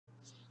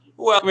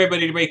Welcome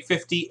everybody to break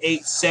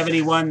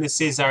 5871. This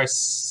is our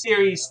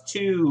Series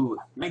 2,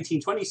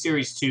 1920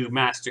 Series 2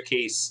 Master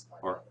Case,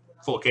 or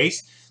full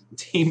case,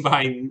 team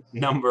by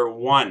number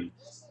 1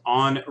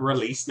 on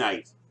release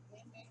night.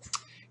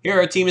 Here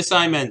are team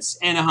assignments.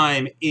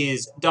 Anaheim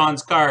is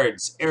Don's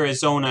Cards.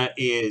 Arizona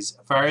is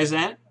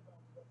Farazan.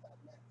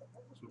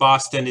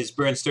 Boston is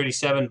Bruins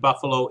 37.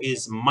 Buffalo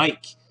is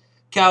Mike.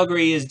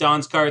 Calgary is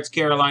Don's Cards.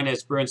 Carolina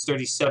is Bruins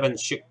 37.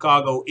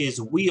 Chicago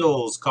is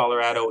Wheels.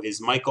 Colorado is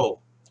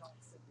Michael.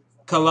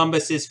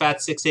 Columbus is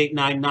Fat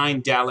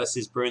 6899. Dallas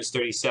is Bruins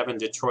 37.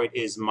 Detroit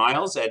is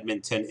Miles.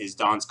 Edmonton is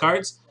Don's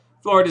Cards.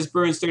 Florida is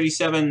Bruins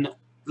 37.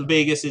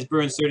 Vegas is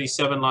Bruins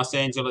 37. Los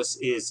Angeles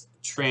is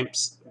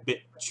Trampus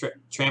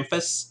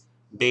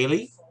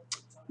Bailey.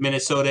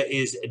 Minnesota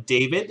is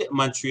David.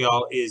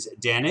 Montreal is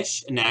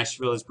Danish.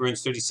 Nashville is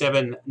Bruins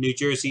 37. New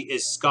Jersey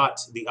is Scott.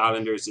 The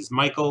Islanders is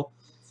Michael.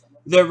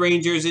 The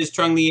Rangers is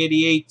Trung the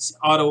 88.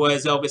 Ottawa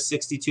is Elvis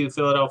 62.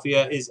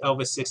 Philadelphia is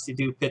Elvis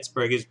 62.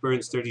 Pittsburgh is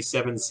Bruins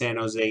 37. San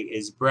Jose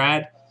is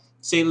Brad.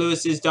 St.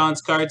 Louis is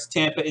Don's Cards.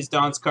 Tampa is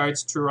Don's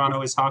Cards.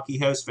 Toronto is Hockey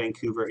House.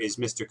 Vancouver is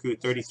Mr. Coo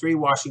 33.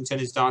 Washington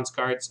is Don's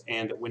Cards.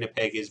 And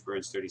Winnipeg is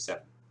Bruins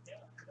 37.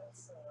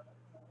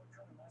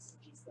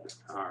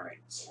 All right.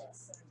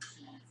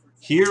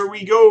 Here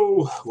we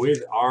go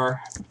with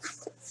our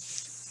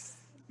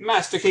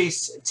Master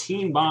Case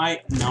team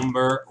by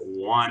number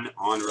 1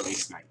 on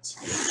release night.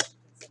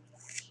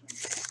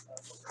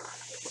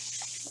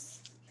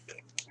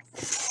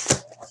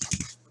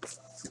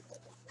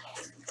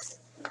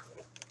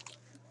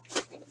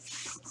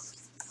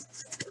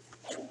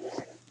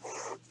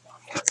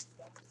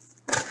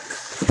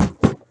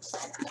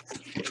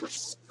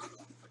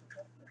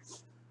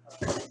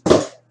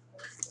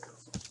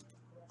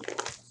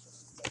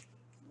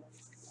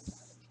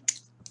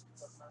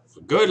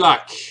 Good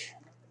luck.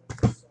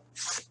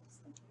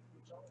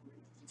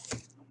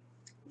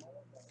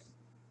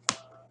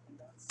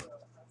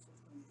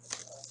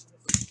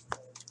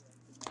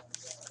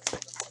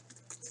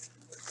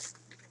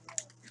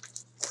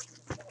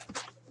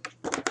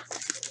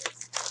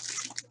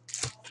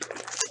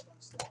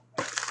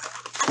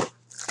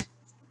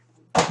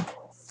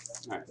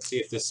 All right, let's see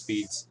if this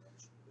speeds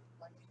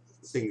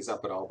things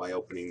up at all by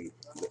opening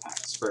the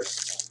packs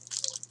first.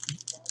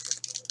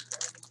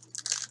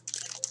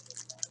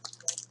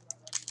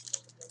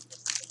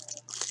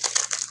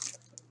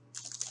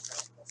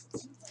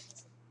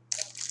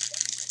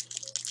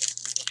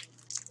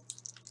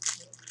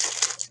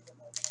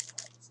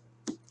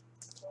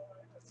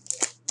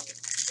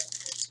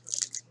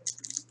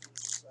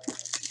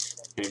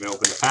 Can't even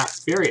open the packs,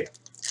 period.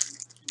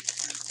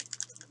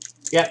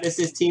 Yeah, this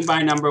is team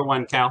by number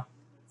 1, Cal.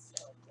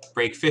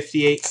 Break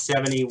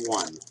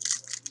 5871.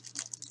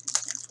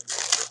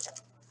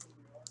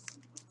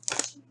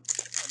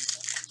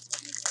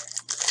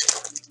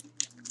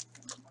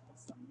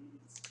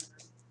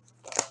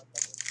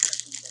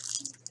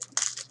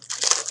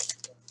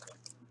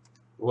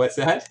 What's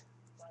that?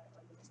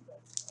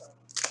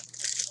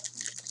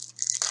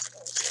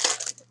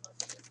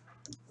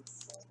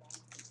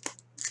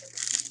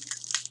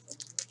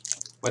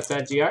 What's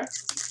that, GR?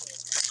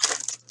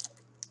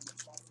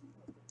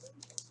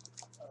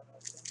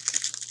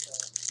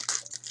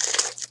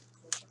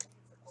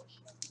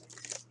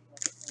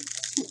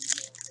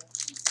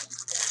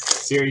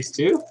 Series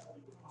 2?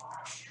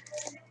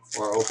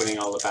 Or opening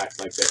all the packs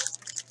like this?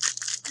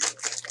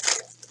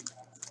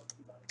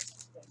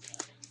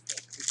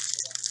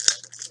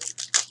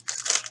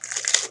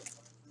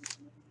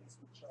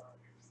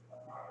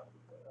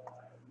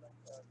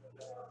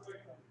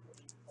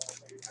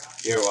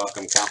 You're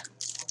welcome, Cal.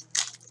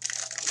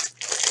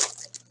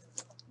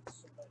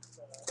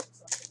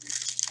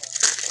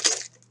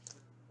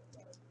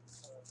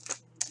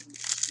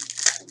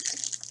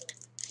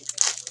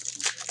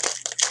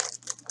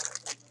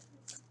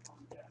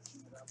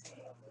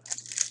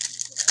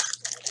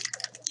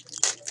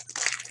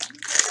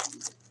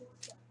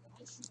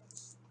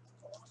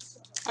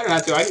 I don't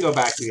have to. I can go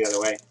back to the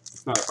other way.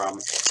 It's not a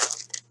problem.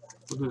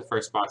 We'll do the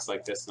first box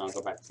like this, and I'll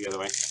go back the other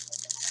way.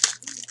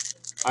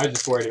 I was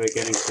just worried about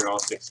getting through all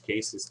 6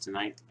 cases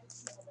tonight.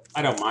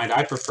 I don't mind.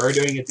 I prefer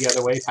doing it the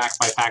other way, pack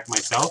by pack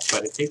myself,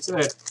 but it takes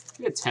about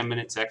 10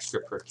 minutes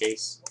extra per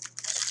case.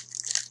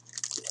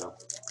 So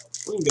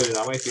we can do it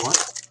that way if you want.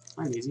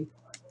 I'm easy.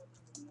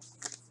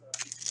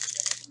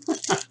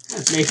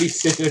 Maybe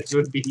scissors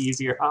would be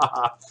easier.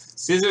 Haha.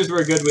 Scissors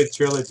were good with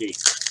Trilogy.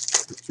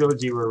 The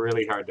Trilogy were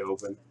really hard to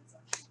open.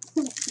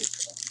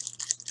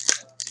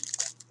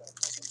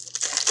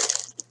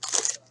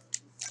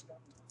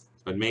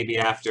 But maybe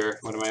after,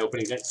 what am I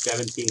opening at?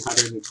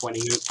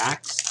 1,728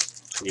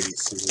 packs? Maybe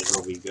scissors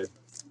will be good.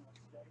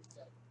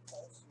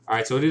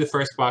 Alright, so we'll do the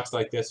first box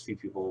like this. A few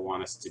people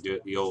want us to do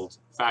it the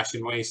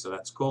old-fashioned way, so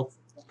that's cool.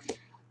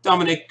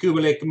 Dominic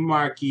Kubalik,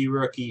 marquee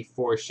rookie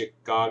for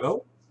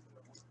Chicago.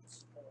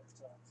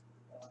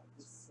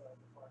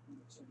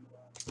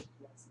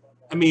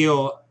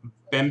 Emil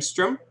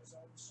Bemstrom,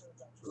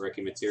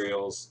 rookie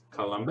materials,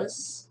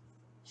 Columbus.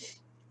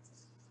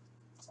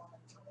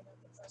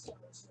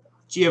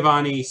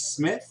 Giovanni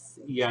Smith,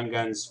 Young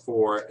Guns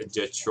for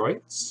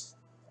Detroit.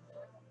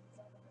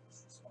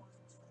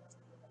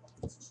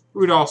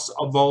 Rudolph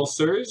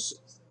Balcers,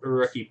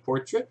 Rookie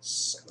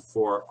Portraits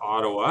for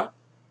Ottawa.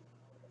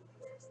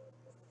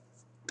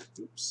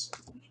 Oops.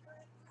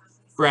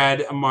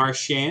 Brad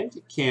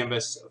Marchand,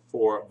 Canvas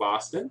for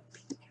Boston.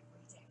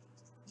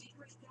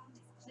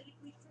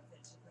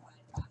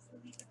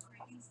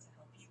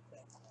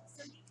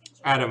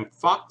 Adam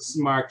Fox,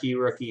 Marquee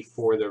Rookie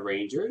for the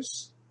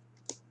Rangers.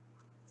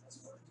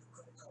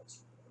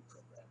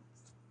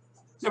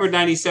 Number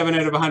 97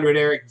 out of 100,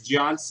 Eric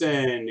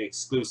Johnson,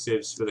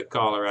 exclusives for the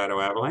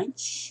Colorado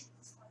Avalanche.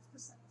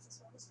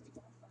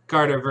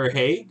 Carter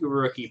Verhaeghe,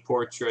 Rookie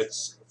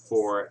Portraits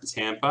for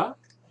Tampa.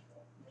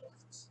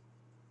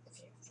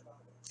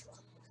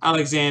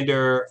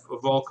 Alexander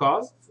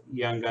Volkov,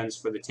 Young Guns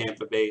for the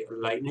Tampa Bay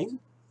Lightning.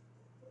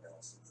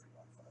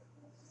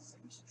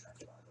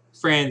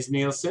 Franz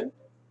Nielsen,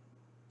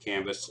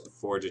 Canvas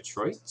for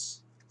Detroit.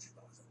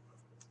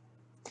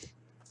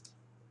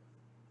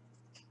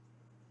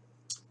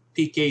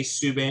 PK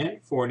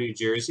Subban for New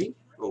Jersey,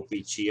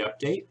 OPG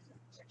update.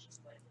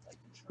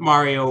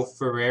 Mario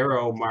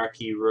Ferrero,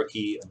 Marquee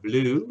Rookie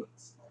Blue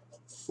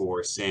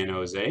for San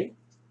Jose.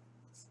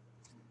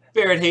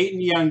 Barrett Hayton,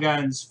 Young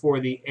Guns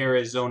for the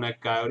Arizona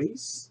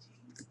Coyotes.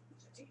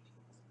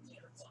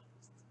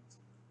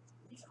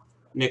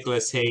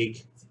 Nicholas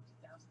Hague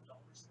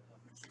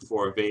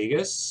for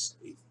Vegas,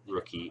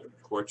 Rookie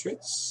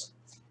Portraits.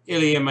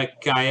 Ilya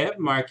Mikheyev,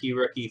 Marquee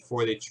Rookie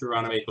for the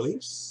Toronto Maple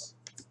Leafs.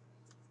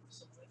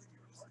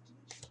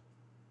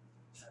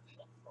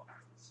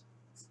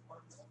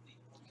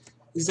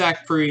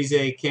 Zach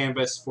Parise,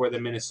 Canvas for the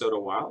Minnesota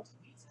Wild.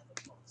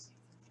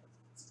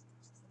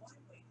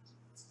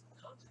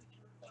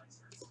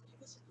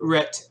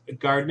 Rhett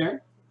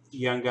Gardner,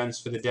 Young Guns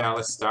for the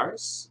Dallas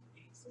Stars.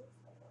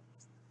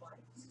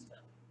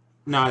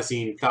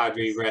 Nazem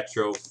Kadri,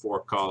 Retro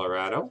for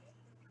Colorado.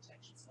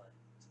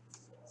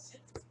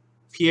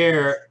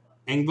 Pierre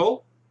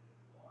Engvall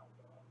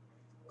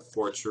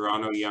for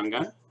Toronto, Young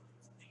Gun.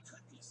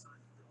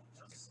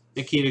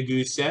 Nikita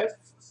Gusev,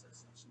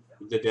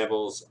 the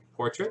Devils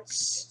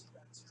Portraits.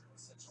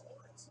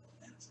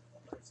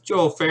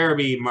 Joel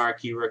Farabee,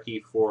 Marquee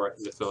Rookie for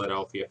the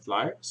Philadelphia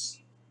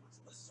Flyers.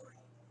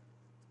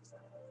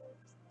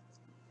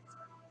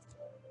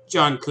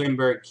 John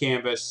Klingberg,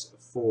 Canvas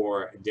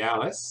for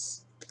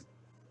Dallas.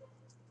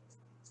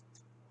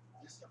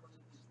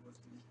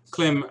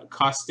 Klim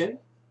Kostin,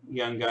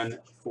 Young Gun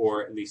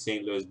for the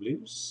St. Louis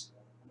Blues.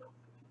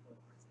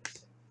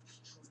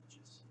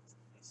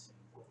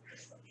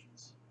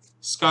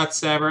 Scott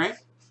Savarin,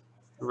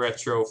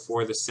 Retro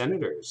for the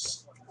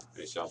Senators.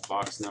 Finish off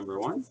box number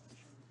 1.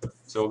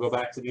 So we'll go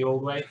back to the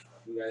old way.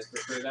 You guys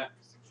prefer that?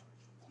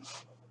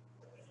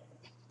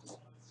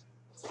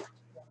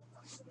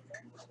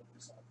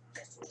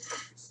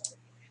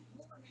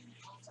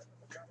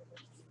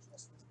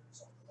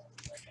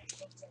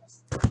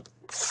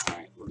 All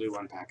right, we'll do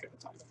one pack at a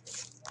time.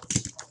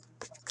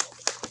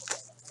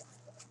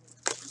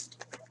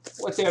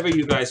 Whatever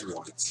you guys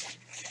want.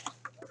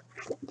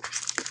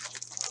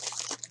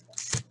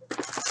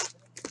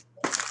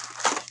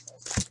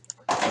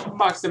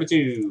 Box number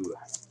 2.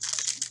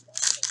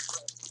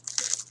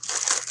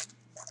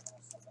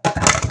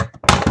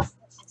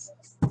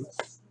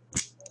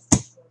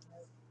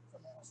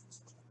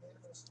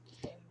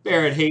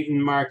 Barrett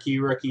Hayton, Marquee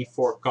Rookie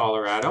for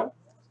Colorado.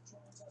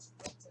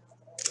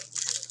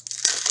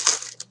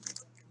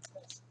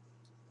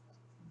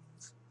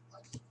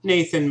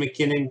 Nathan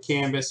McKinnon,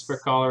 Canvas for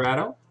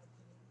Colorado.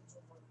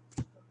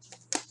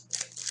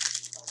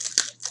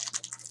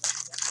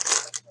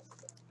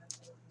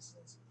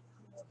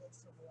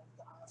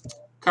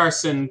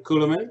 Carson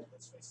Kuhlman,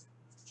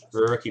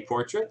 Rookie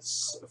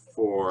Portraits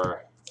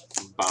for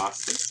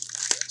Boston.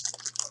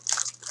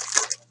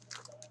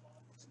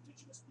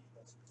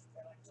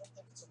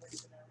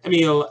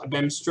 Emil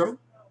Bemstrom,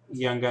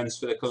 Young Guns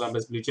for the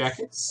Columbus Blue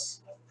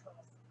Jackets.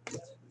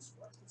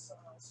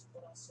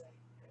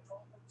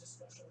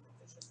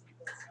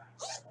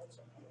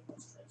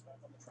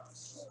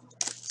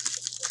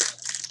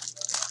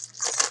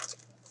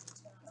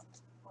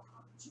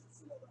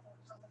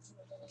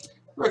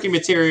 Rookie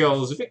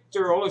Materials,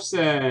 Victor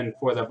Olofsson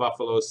for the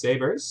Buffalo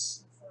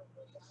Sabres.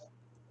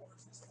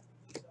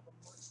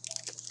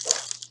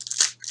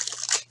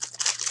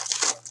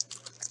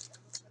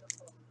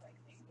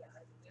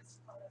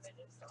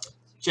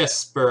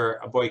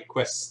 Jesper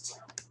Boyquist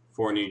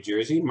for New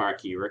Jersey,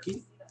 Marquee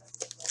Rookie.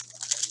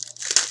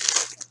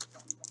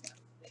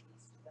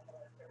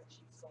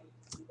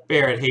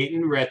 Barrett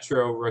Hayton,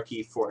 Retro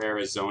Rookie for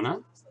Arizona.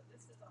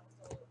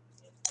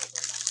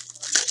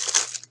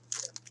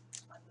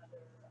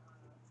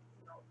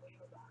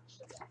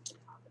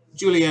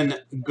 Julian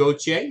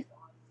Gauthier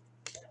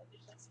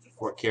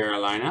for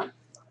Carolina.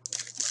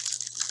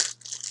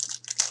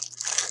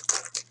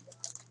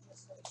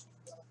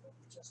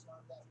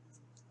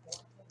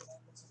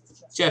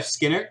 Jeff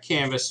Skinner,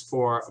 Canvas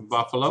for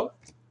Buffalo.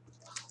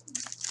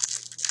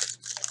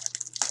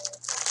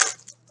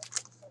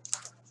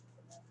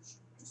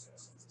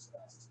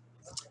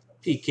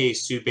 PK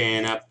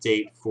Subban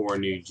update for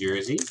New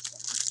Jersey.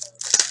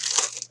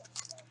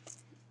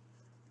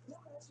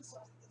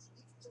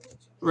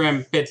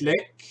 Rem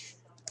Pitlick,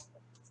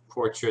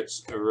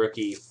 Portraits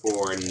rookie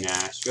for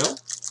Nashville.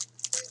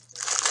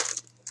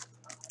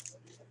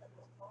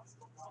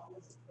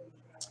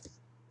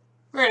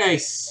 Very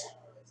nice.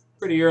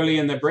 Pretty early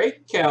in the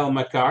break, Cal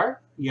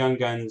Makar, Young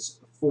Guns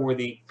for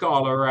the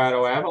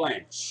Colorado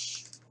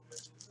Avalanche.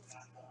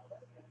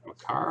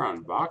 Makar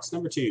on box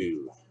number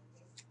 2.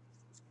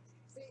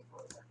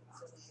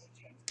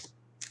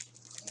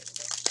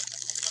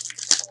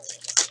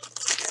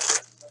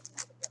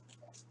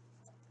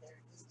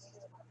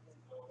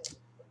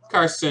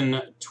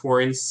 Carson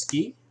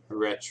Twarynski,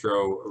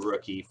 retro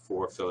rookie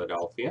for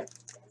Philadelphia.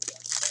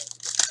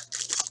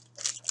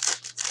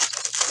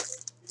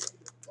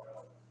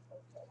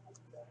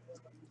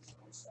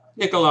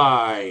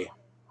 Nikolai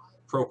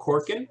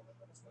Prokhorkin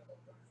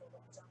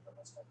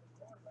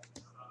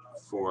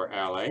for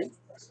LA.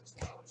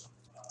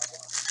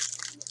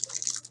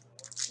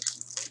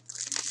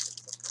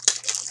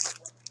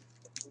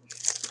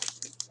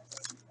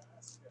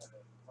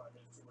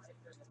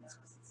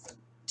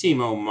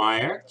 Timo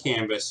Meier,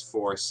 canvas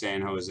for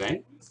San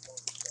Jose.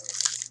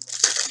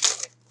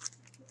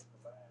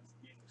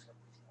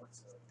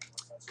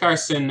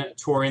 Carson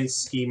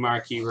Twarynski,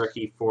 marquee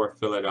rookie for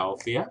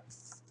Philadelphia.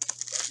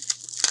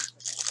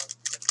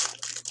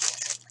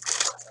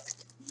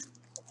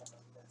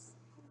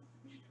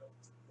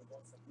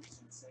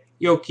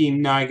 Joakim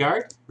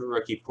Nygard,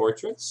 rookie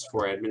portraits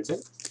for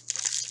Edmonton.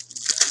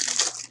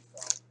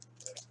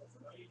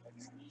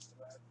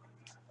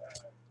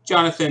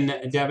 Jonathan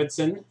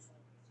Davidson,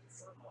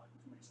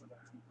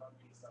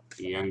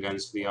 Young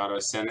Guns for the Ottawa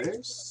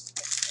Senators.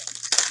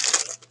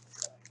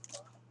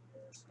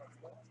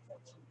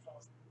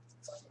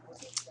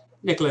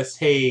 Nicholas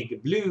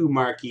Hague, blue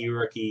marquee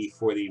rookie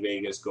for the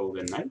Vegas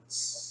Golden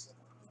Knights.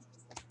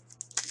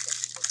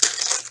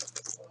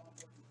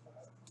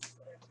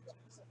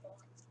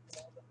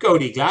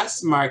 Cody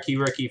Glass, marquee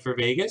rookie for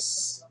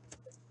Vegas.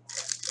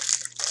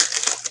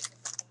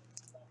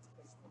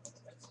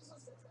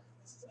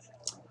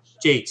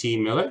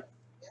 JT Miller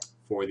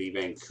for the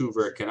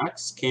Vancouver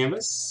Canucks,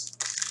 canvas.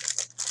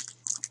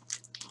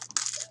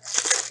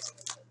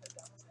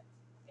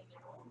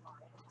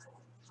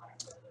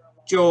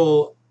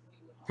 Joel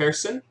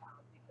Pearson,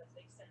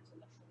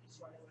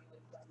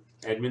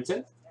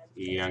 Edmonton,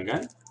 Young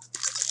Gun.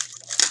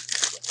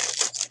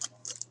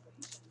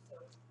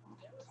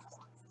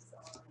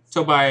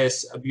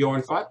 Tobias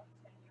Bjornfot,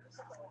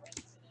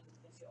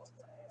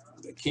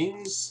 the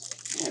Kings.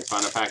 And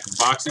final pack of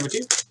box number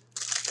 2.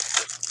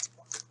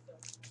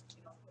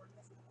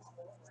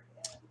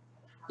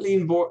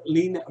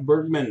 Lean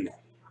Bergman,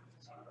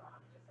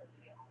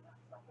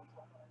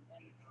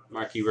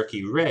 marquee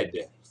rookie red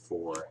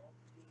for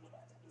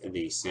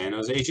the San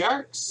Jose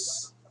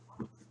Sharks.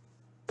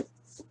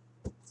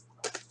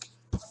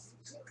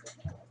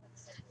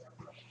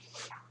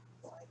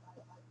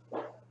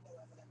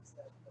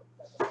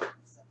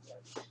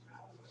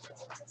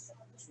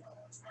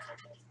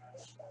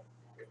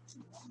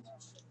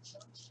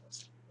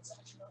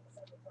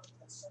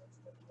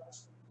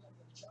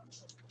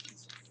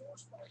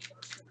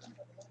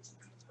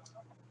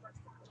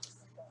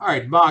 All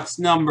right, box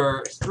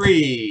number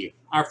 3.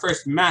 Our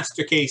first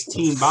Master Case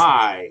team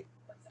buy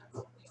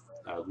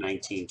of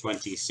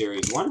 1920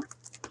 Series 1.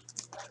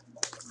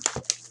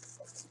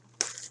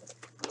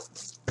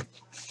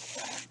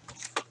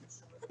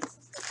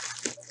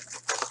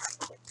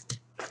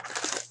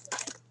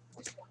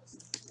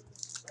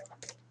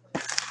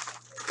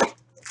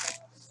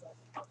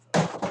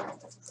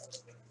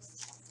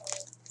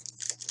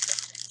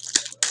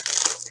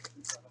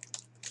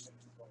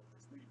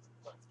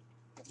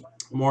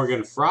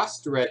 Morgan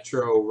Frost,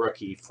 retro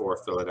rookie for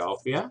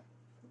Philadelphia.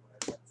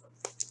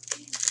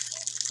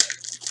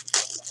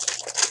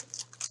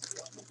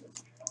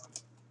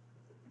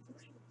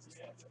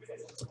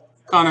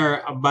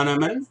 Connor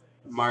Bunnaman,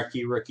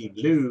 marquee rookie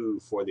blue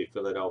for the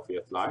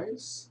Philadelphia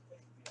Flyers.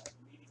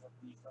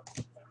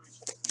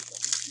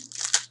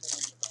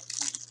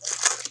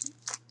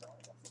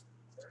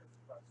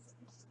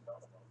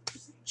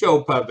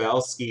 Joe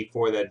Pavelski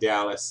for the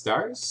Dallas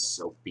Stars,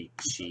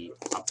 Sopichi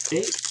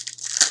update.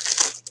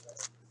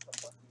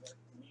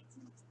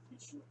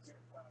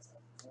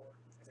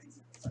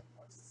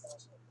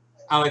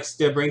 Alex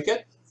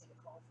DeBrincat,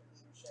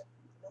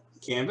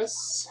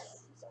 canvas,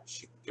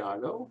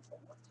 Chicago.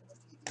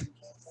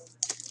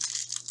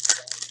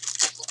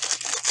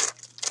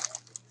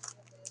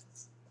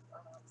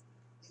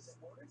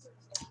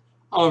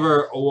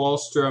 Oliver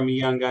Wahlstrom,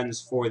 Young Guns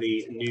for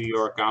the New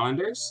York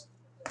Islanders.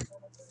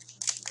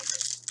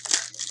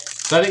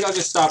 So I think I'll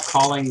just stop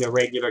calling the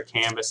regular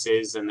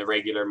canvases and the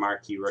regular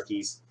marquee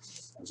rookies.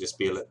 I'll just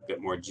be a little bit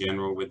more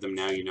general with them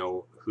now. You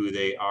know who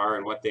they are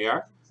and what they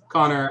are.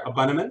 Connor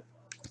Bunnaman.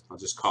 I'll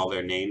just call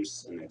their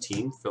names and their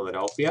team.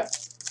 Philadelphia.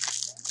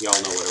 You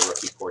all know what a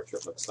rookie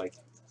portrait looks like.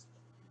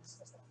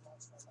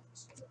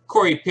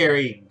 Corey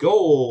Perry,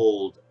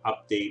 gold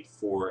update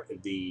for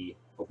the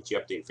OPG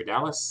update for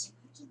Dallas.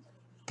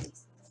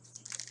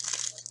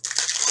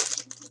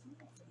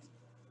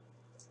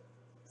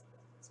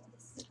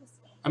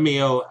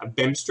 Emil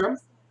Bemstrom,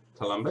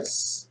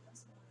 Columbus.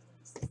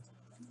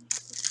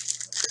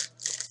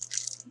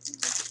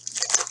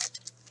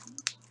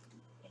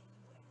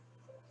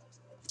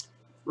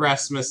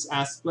 Rasmus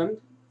Asplund,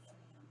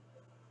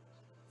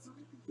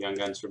 Young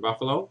Guns for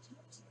Buffalo.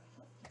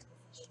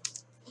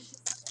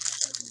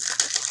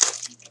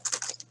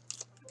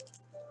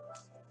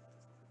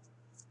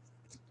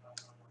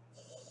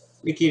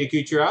 Nikita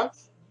Kucherov,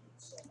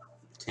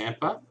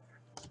 Tampa.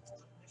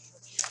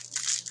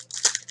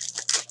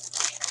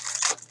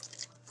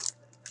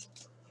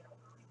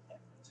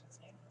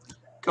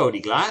 Cody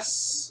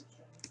Glass,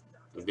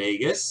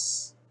 Vegas.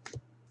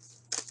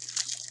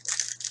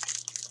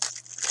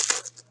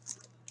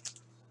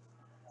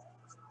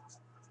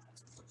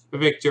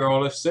 Victor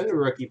Olofsson,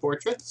 rookie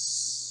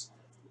portraits.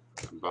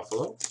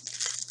 Buffalo.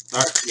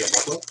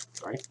 Buffalo.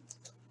 Sorry.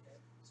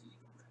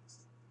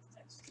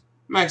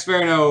 Max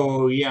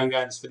Verno, Young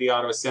Guns for the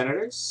Ottawa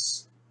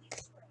Senators.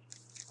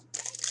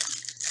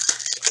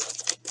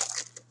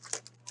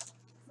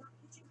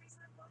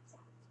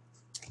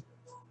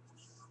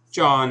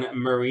 John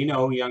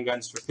Marino, Young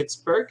Guns for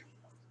Pittsburgh.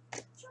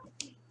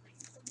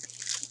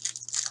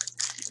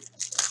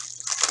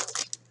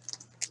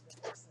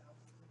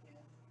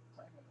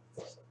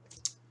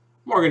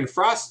 Morgan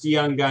Frost,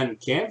 Young Gun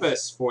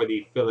Canvas for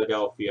the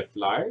Philadelphia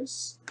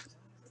Flyers.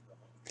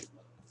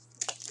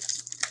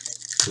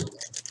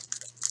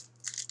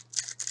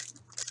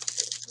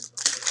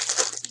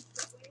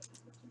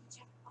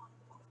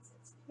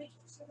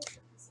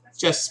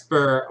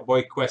 Jesper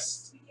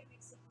Boyquist,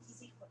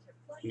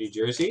 New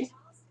Jersey.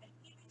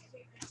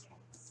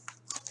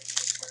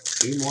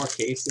 2 more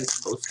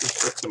cases posted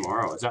for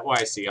tomorrow. Is that why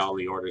I see all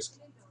the orders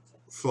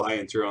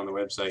flying through on the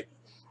website?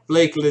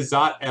 Blake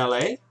Lizotte,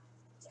 LA.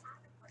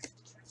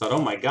 Thought,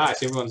 oh my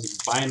gosh, everyone's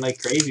buying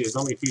like crazy. There's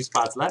only a few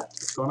spots left.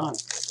 What's going on?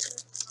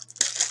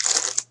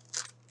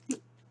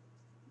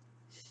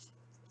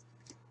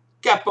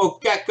 Capo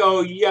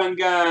Caco, Young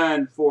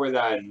Gun for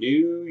the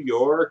New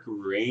York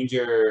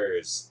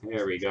Rangers.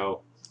 There we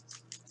go.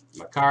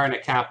 Makar and a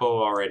Capo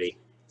already.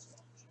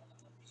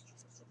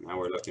 Now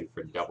we're looking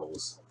for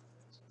doubles.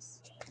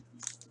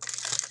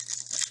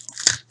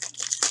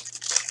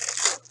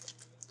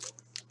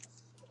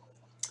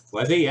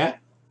 Was he? Yeah.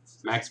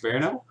 Max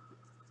Verno.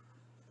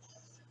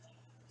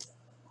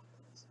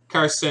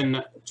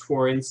 Carson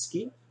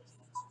Twarynski.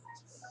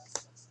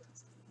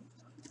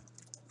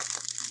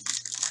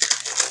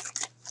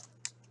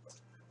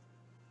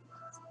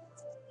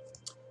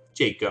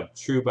 Jacob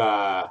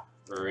Trouba,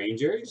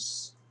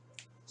 Rangers.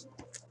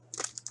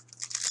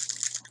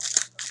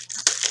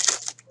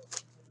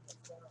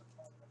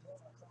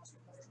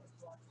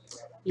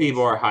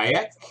 Libor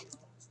Hayek,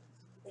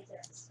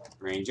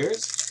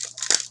 Rangers.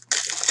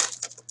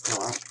 Oh,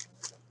 wow.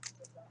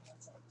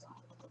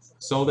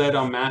 Sold out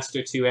on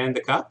Master 2 and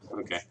the Cup?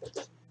 Okay.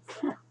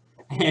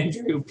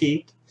 Andrew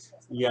Peak,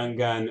 Young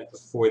Gun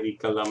for the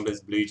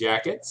Columbus Blue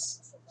Jackets.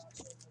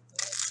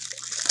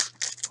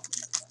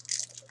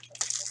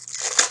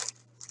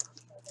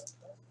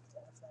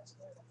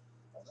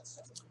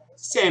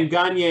 Sam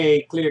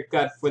Gagner, clear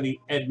cut for the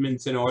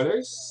Edmonton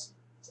Oilers.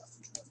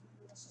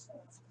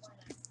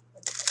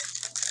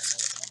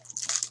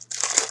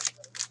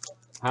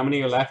 How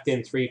many are left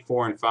in 3,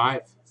 4, and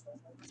 5?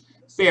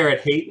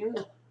 Barrett Hayton,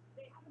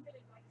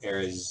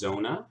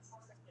 Arizona.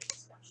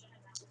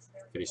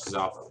 Finishes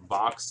off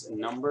box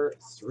number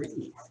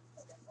 3.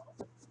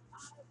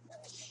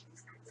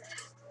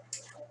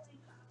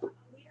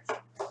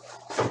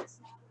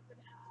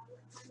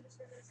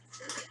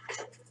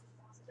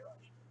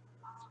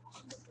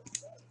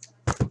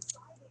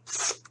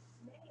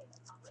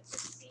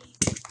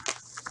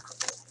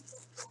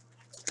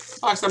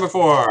 Box number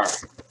 4.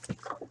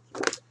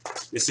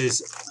 This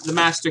is the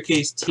Master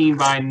Case Team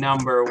by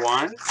number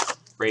 1.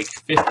 Break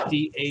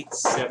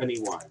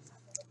 5871.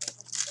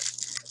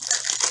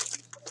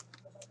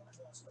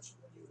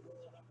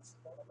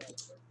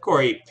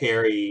 Corey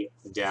Perry,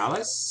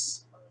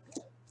 Dallas.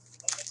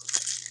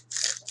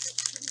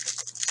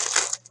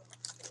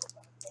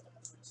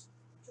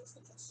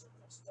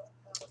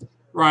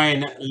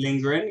 Ryan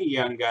Lindgren,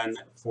 Young Gun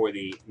for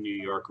the New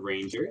York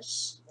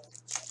Rangers.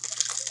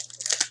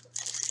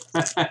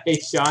 Hey,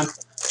 Sean.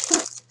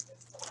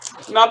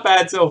 Not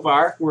bad so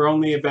far. We're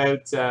only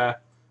about,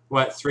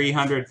 what,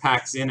 300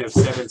 packs in of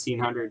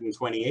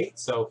 1,728.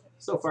 So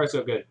far,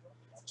 so good.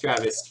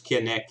 Travis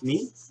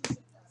Konechny.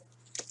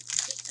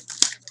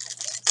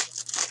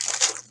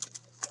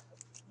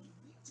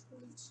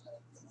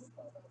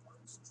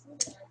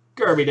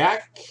 Kirby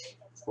Dack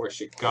for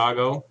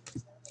Chicago.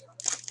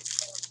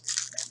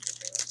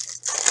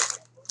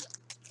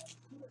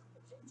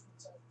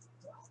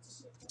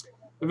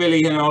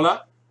 Ville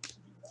Heinola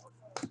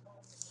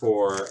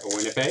for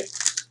Winnipeg.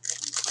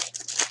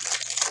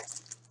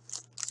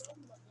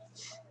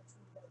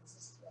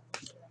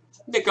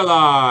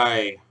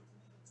 Nikolai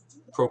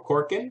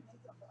Prokhorkin,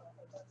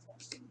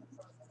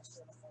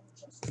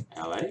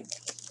 LA.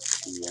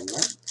 Young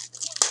gun.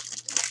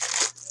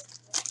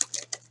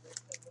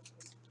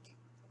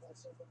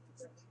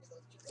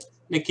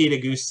 Nikita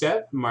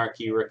Gusev,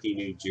 marquee rookie,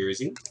 New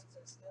Jersey.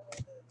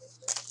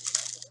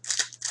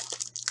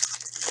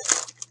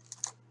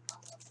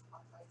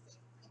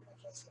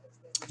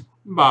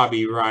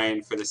 Bobby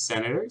Ryan for the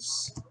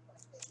Senators.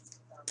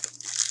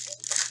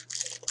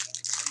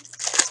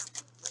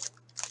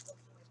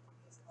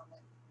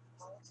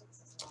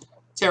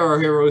 Taro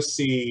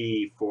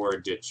Hiroshi for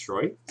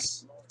Detroit.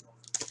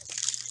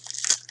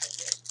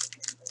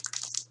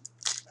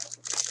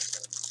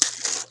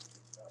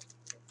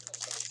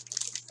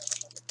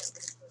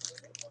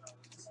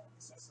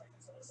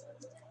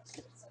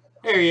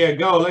 There you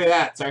go. Look at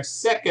that. It's our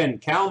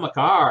second Cal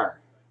McCarr.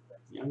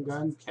 Young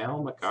gun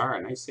Cal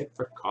McCarr. Nice hit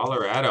for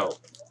Colorado.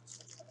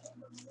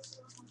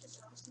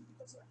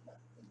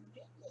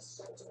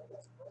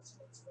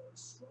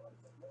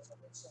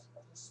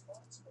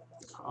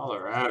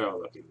 Colorado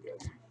looking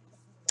good.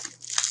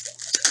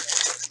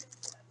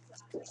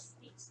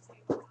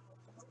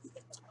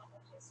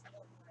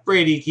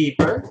 Brady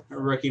Keeper,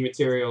 rookie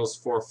materials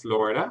for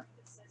Florida.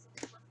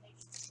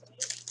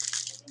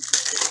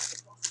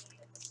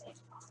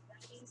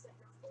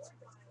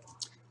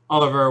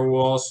 Oliver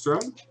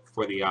Wahlstrom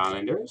for the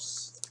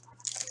Islanders.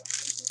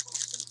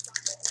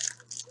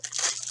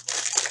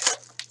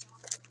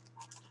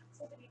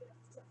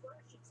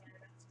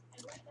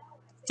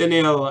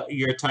 Daniil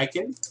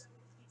Yurtaikin,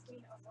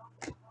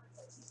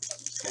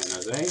 San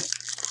Jose.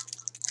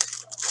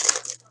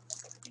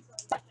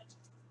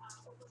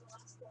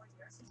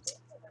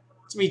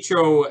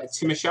 Dmytro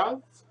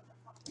Timashov,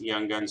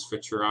 Young Guns for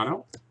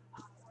Toronto.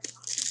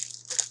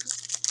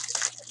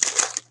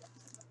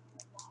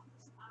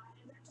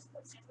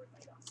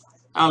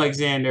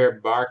 Alexander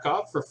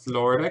Barkov for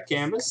Florida,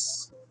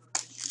 canvas.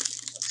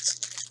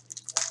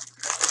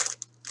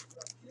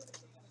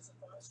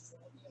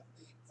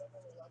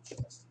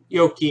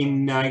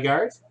 Joakim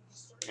Nygard,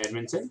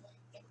 Edmonton.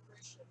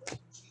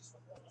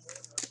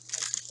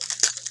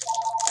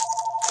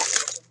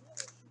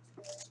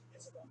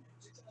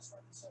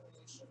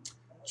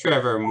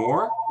 Trevor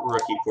Moore,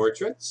 rookie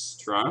portraits,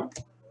 Toronto.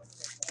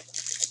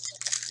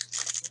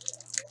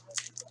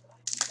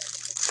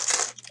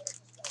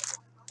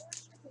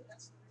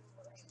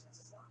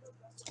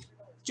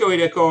 Joey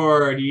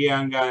Decord,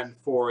 Young Gun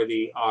for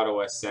the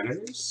Ottawa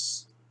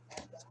Senators.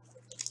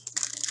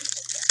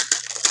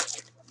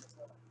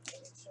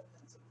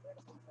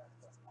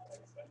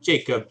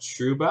 Jacob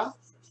Trouba,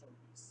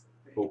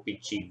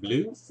 Opeachy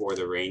Blue for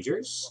the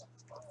Rangers.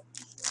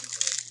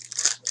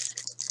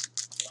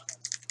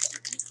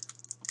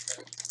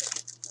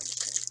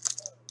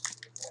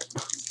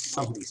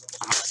 Some of these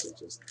packs are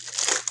just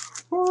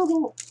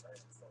horrible.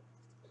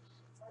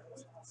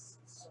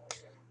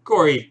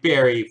 Corey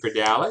Perry for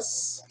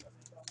Dallas.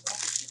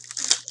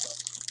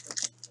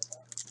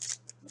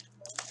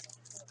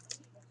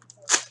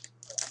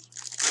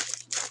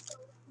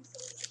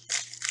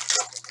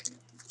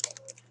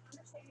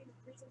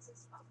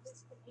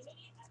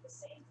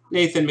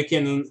 Nathan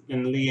McKinnon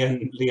and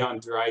Leon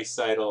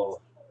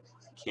Draisaitl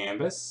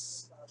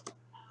canvas.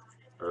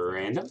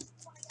 Random.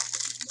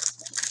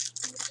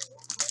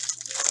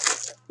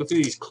 Go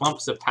through these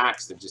clumps of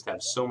packs that just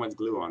have so much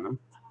glue on them.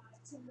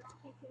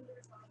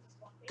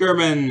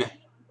 German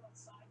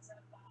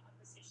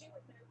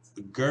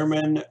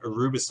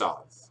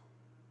Rubasov.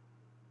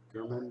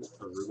 German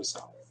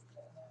Rubasov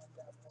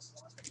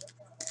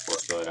for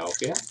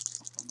Philadelphia.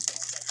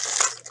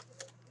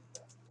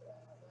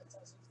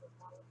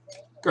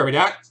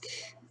 Gerbidak,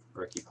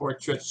 rookie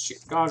portraits,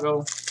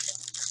 Chicago.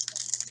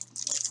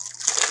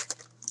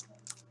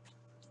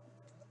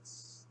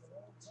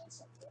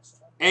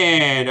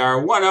 And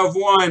our 1 of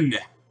 1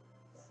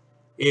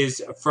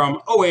 is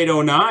from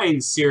 0809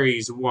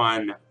 Series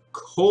 1,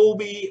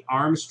 Colby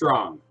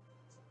Armstrong.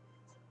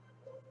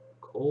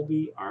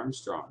 Colby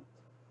Armstrong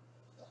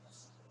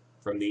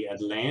from the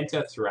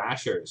Atlanta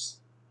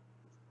Thrashers.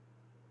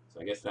 So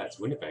I guess that's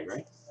Winnipeg,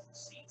 right?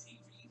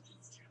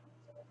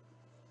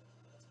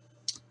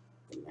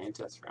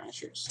 Atlanta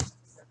Thrashers.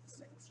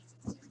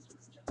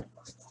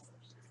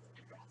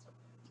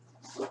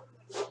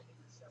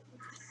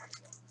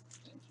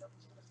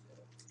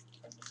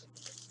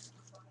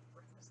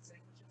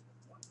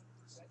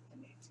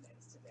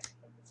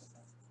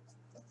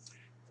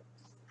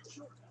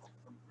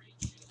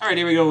 All right,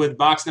 here we go with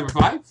box number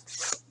 5.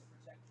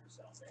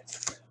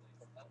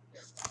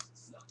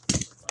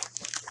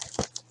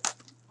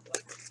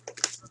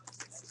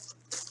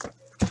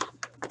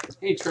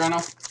 Hey, Toronto.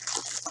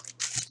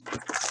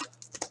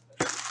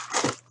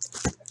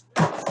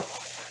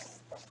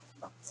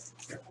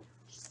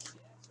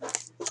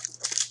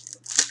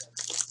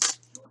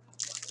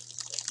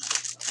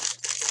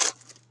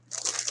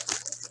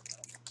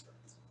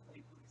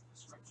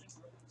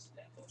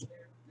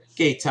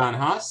 Gaetan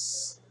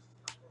Haas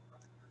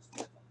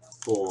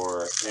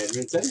for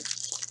Edmonton.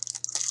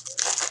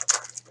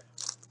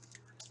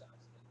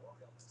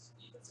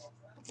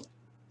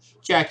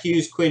 Jack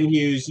Hughes, Quinn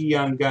Hughes,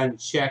 Young Gun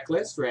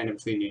Checklist, random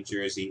between New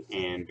Jersey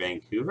and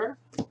Vancouver.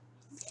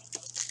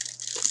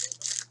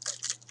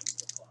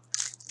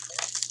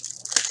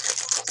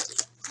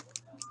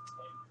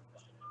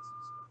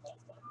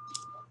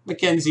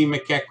 Mackenzie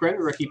McEachran,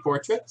 Rookie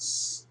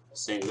Portraits,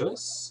 St.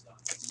 Louis.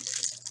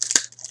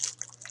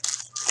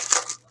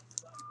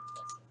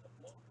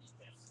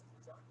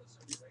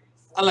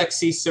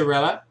 Alexi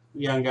Sorella,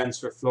 Young Guns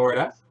for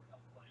Florida.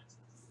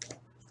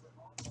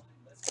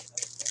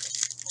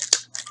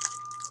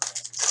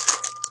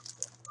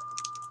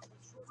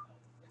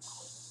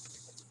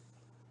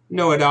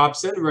 Noah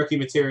Dobson, Rookie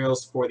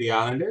Materials for the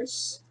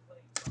Islanders.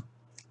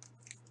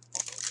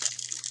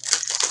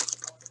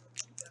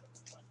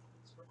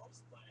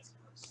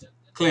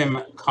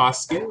 Klim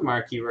Koskin,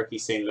 Marquee Rookie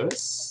St.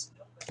 Louis.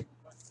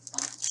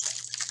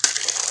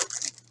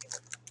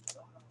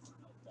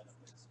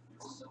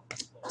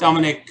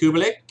 Dominic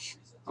Kubalik.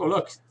 Oh,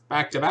 look,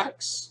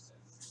 back-to-backs.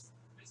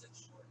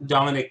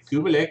 Dominic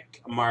Kubalik,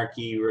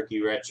 Marquee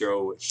Rookie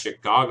Retro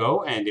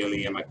Chicago, and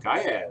Ilya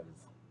Mikheyev,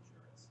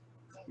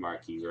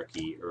 Marquee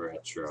Rookie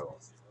Retro.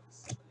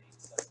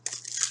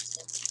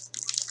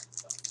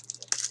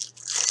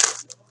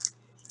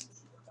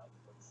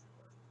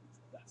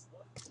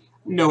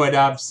 Noah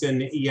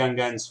Dobson, Young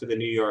Guns for the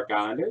New York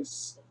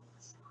Islanders.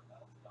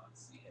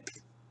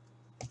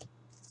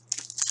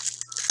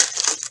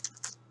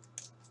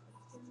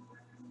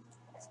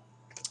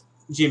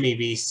 Jimmy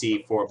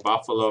VC for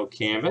Buffalo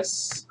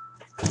Canvas.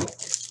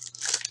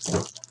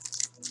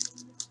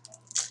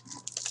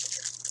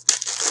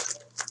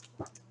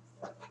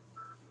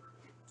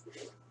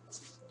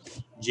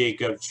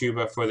 Jacob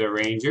Trouba for the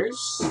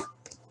Rangers.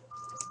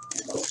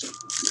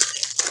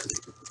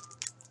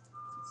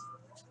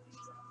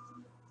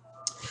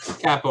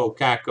 Capo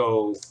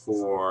Caco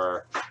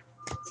for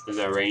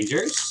the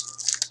Rangers.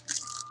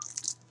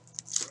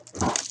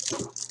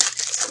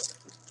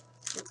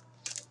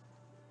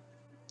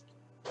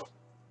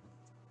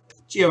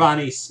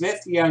 Giovanni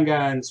Smith, Young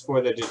Guns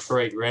for the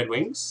Detroit Red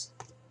Wings.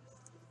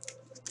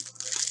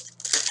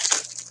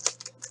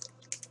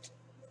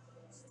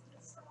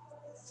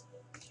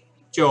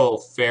 Joel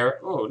Fair.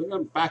 Oh,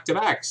 look at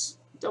back-to-backs.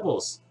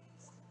 Doubles.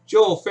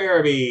 Joel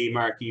Farabee,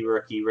 Marquee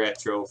Rookie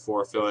Retro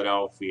for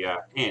Philadelphia.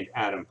 And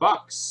Adam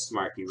Bucks,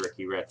 Marquee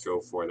Rookie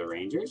Retro for the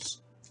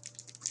Rangers.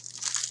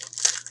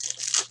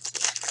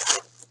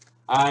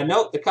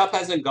 Nope, the cup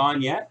hasn't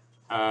gone yet.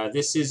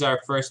 This is our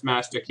first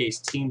Master Case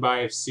Team Buy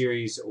of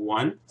Series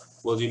 1.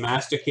 We'll do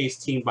Master Case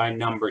Team Buy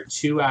number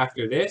 2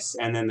 after this,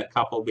 and then the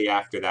cup will be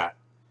after that.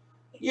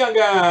 Young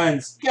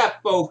Guns,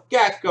 Capo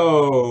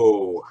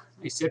Caco.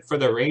 Nice hit for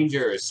the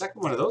Rangers.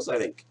 Second one of those, I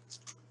think.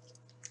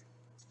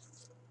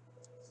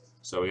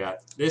 So we got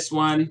this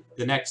one,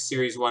 the next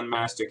Series 1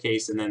 Master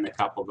Case, and then the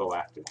cup will go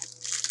after that.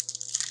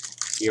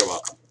 You're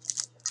welcome.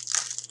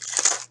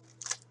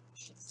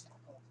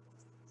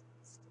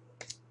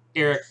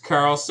 Erik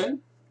Karlsson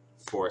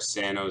for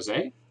San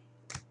Jose.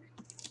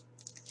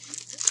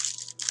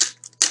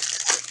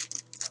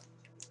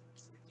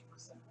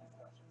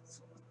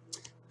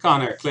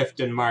 Connor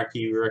Clifton,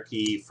 Marquee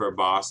Rookie for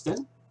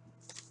Boston.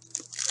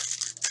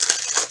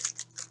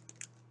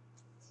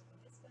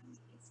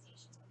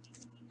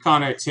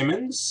 Connor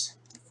Timmins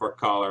for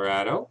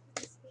Colorado.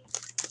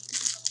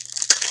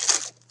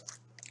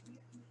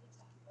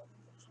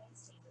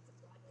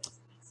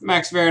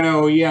 Max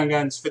Verno, Young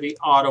Guns for the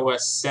Ottawa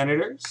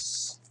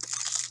Senators.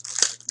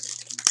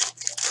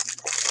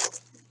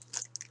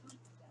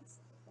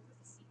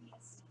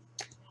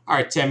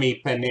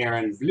 Artemi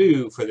Panarin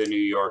Blue for the New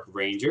York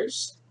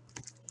Rangers.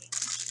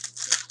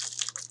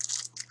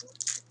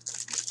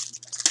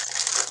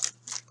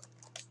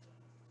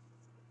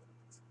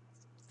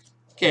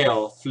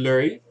 Cale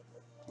Fleury,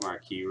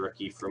 Marquee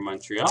Rookie for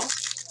Montreal.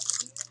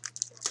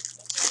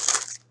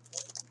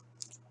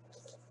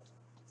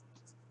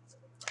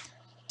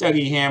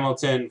 Dougie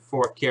Hamilton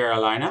for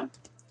Carolina.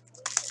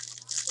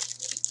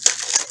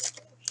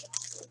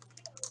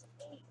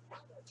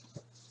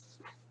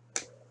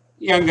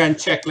 Young Gun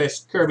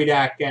Checklist, Kirby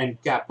Dack and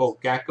Capo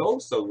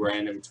Caco, so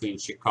random between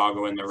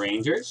Chicago and the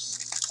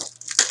Rangers.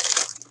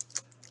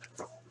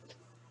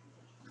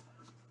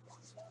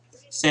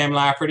 Sam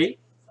Lafferty,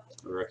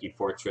 Rookie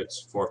Portraits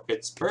for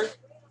Pittsburgh.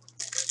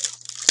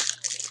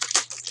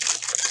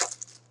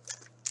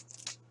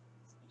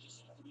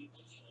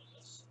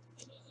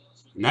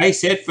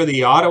 Nice hit for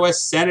the Ottawa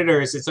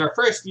Senators. It's our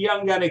first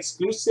Young Gun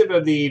exclusive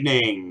of the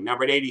evening.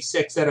 Numbered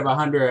 86 out of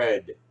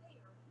 100.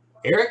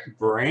 Erik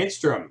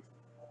Brannstrom.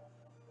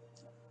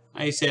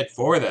 Nice hit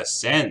for the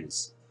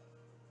Sens.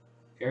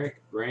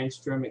 Erik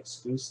Brannstrom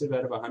exclusive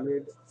out of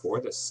 100 for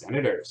the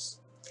Senators.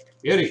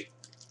 Beauty.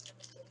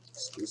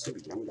 Exclusive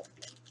Young Gun.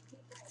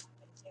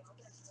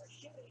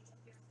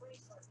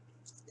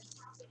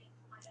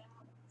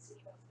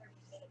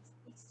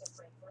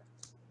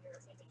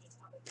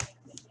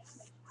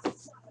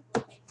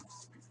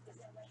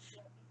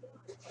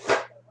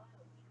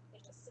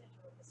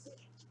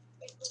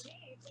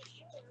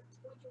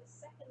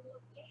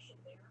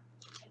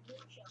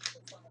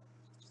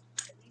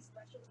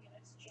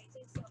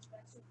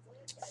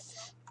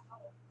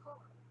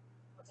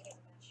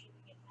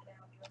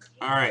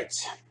 All right.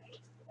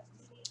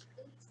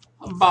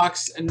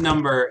 Box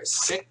number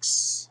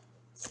 6.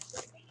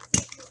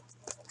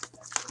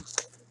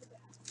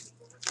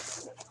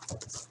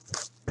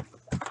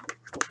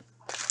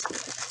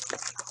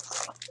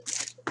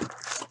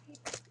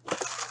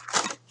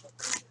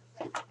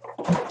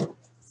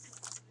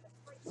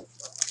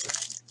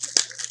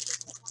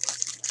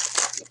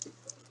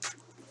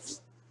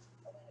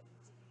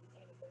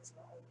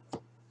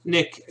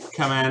 Nick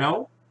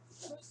Camano,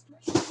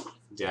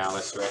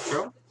 Dallas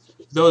Retro.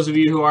 Those of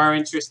you who are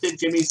interested,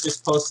 Jimmy's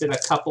just posted a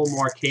couple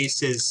more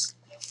cases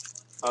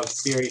of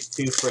Series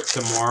 2 for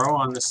tomorrow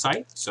on the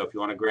site. So if you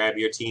want to grab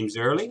your teams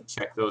early,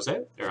 check those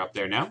out. They're up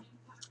there now.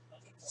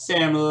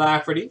 Sam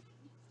Lafferty,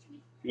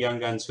 Young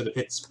Guns for the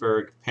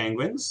Pittsburgh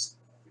Penguins.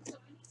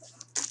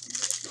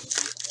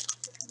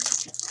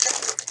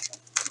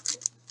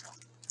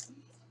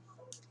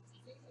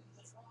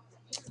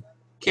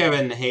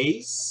 Kevin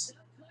Hayes,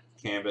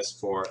 canvas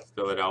for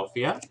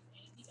Philadelphia.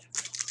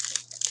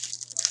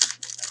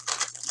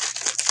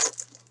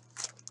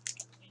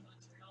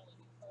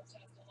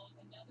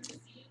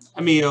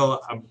 Emil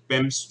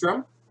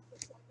Bemstrom.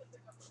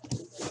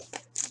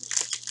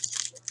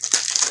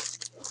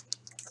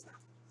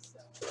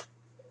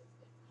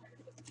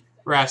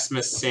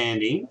 Rasmus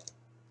Sandin.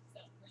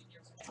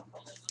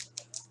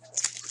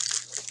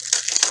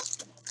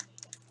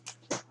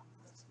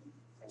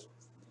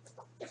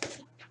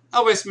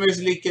 Elvis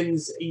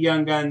Merzlikins,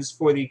 Young Guns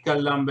for the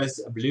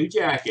Columbus Blue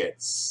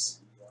Jackets.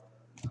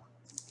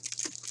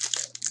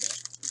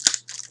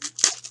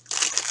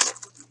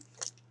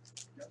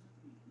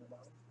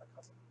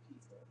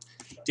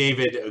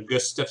 David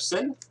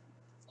Gustafsson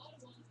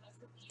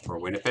for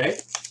Winnipeg.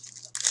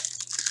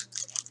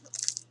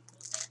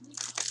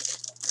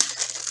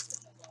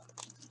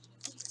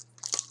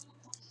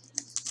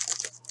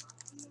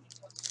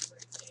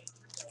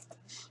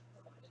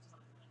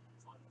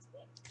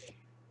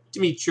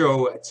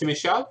 Dmytro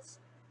Timashov,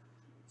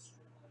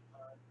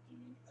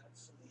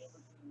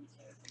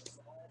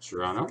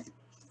 Toronto.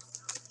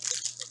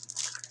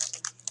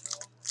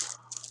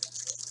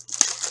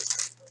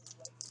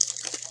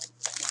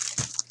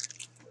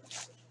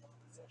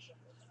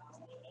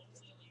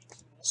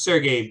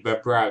 Sergei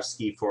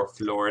Bobrovsky for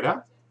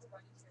Florida.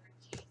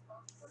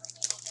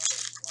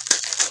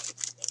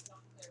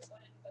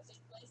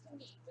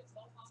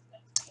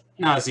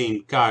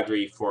 Nazem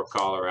Kadri for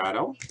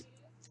Colorado.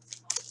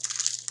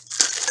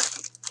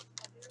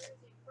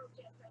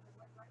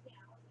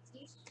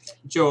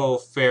 Joel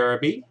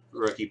Farabee,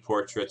 rookie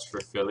portraits for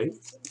Philly.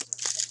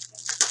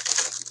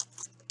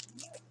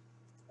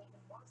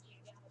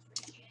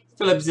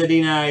 Philip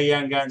Zadina,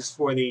 Young Guns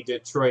for the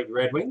Detroit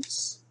Red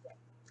Wings.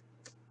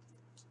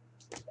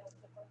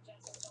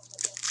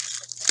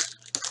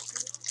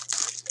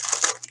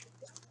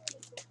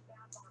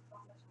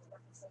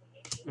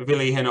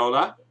 Ville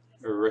Heinola,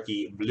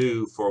 rookie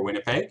blue for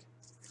Winnipeg.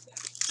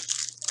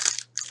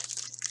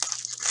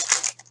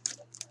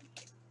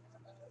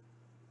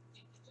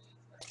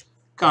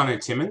 Connor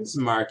Timmins,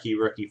 marquee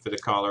rookie for the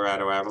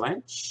Colorado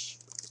Avalanche.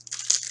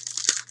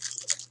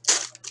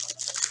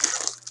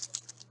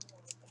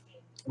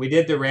 We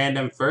did the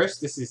random first.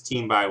 This is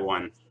team by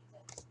 1.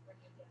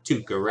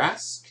 Tuukka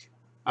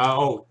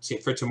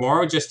Rask. For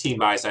tomorrow, just team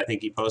buys, I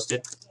think he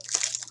posted.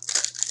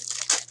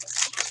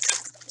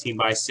 Team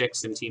by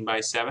 6 and team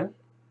by 7.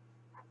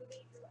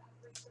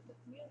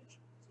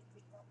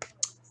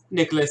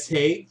 Nicholas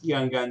Hague,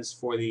 Young Guns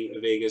for the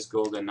Vegas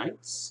Golden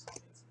Knights.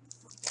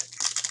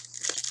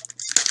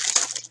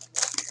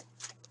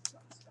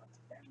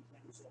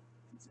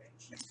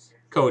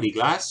 Cody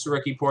Glass,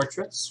 rookie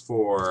portraits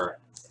for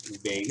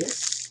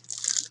Vegas.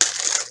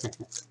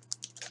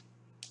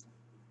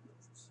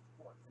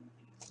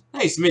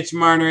 Nice, Mitch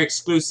Marner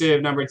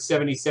exclusive, numbered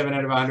 77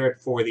 out of 100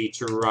 for the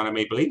Toronto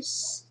Maple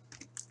Leafs.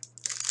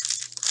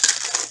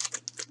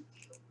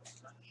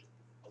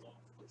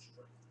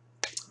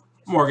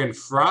 Morgan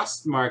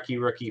Frost, marquee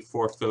rookie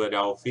for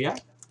Philadelphia.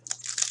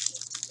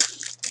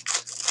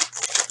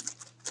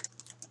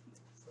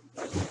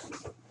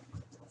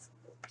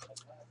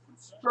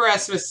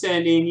 Rasmus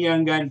Sandin,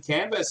 Young Gun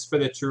canvas for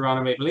the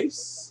Toronto Maple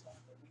Leafs.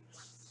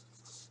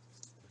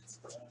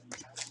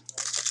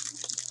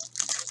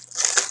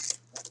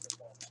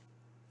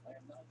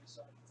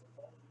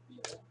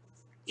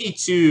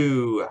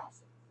 E2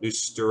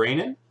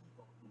 Lustrainen.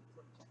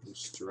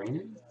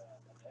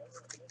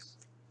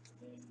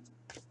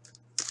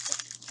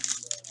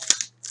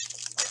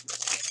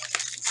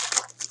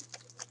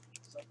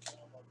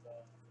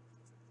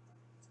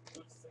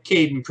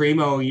 Caden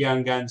Primo,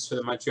 Young Guns for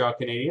the Montreal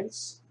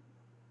Canadiens.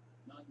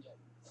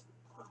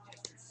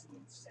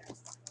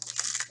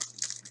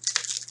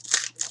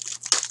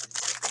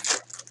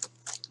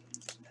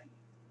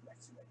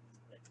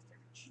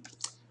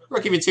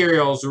 Rookie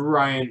materials,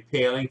 Ryan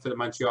Paling for the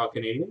Montreal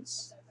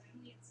Canadiens.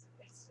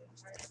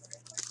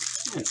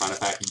 And final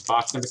pack,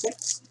 box number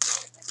 6.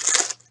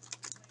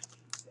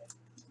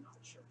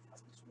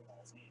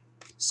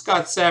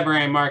 Scott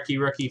Sabourin, marquee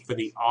rookie for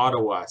the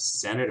Ottawa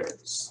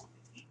Senators.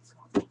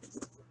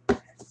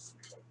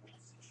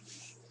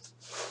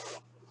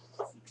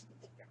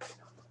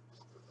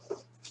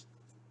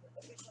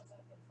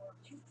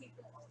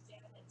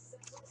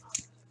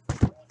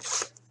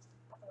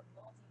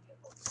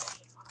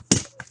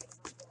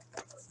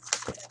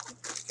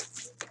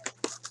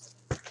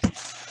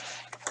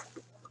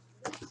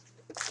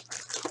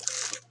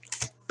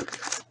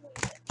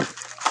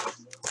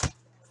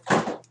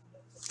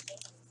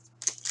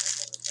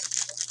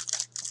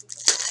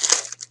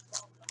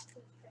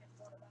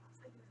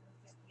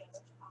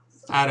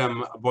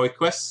 Adam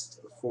Boyquist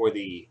for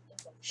the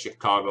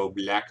Chicago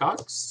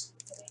Blackhawks.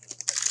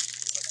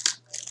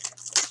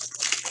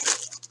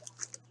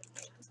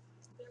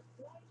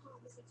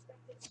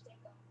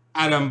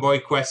 Adam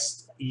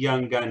Boyquist,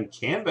 Young Gun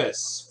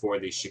Canvas for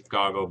the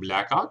Chicago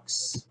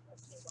Blackhawks.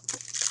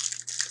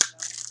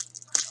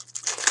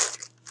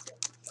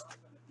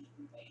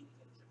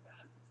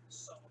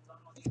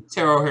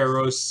 Taro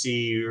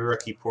Hirose,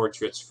 rookie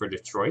portraits for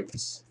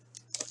Detroit.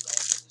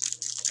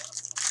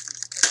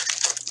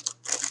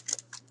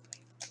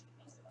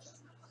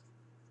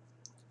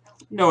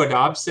 Noah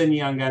Dobson,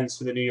 Young Guns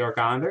for the New York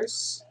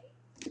Islanders.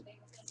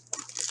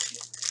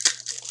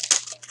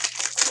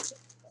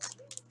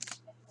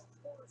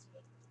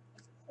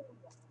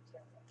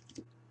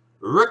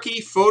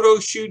 Rookie photo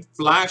shoot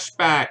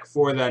flashback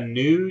for the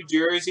New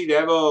Jersey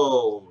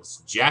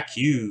Devils, Jack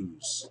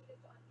Hughes.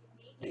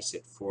 Nice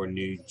hit for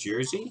New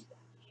Jersey.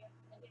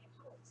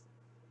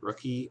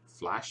 Rookie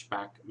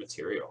flashback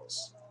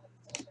materials.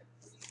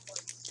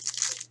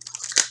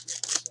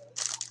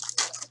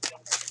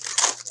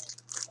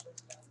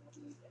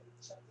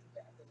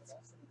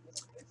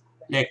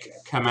 Nick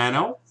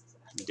Camano,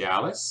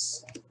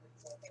 Dallas.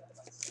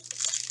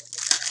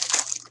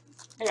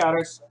 Hey,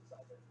 Otters.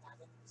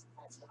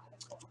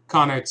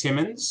 Connor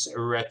Timmins,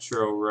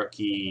 retro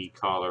rookie,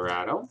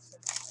 Colorado.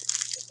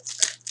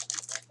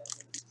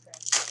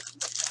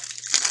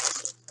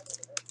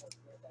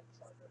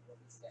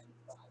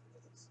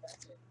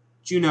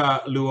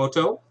 Juna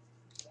Luoto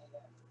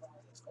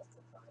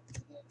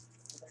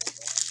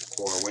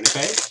for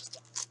Winnipeg.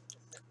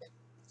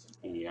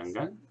 Young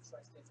Gun.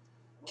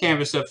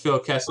 Canvas of Phil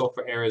Kessel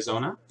for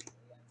Arizona.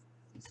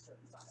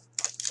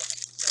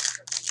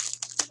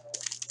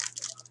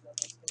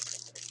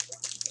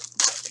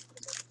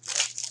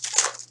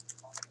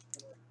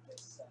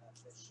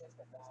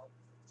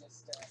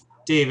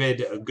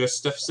 David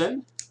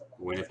Gustafson,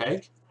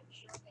 Winnipeg.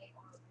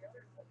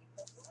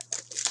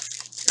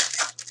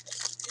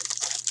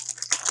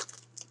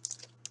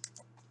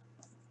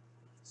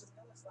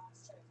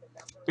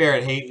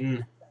 Barrett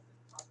Hayton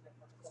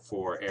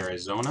for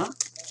Arizona.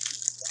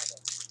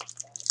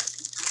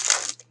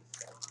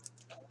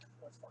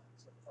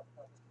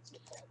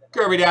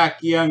 Kirby Dach,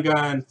 Young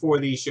Gun for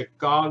the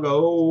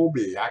Chicago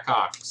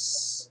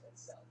Blackhawks.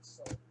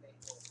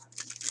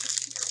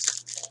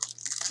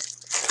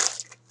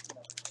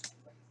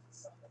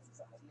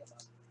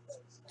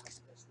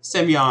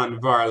 Semyon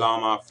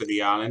Varlamov for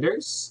the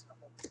Islanders.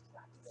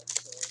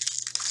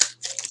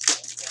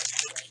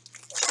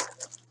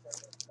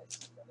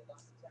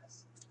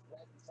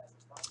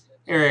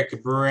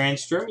 Eric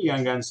Brandstrom,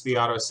 Young Guns for the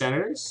Ottawa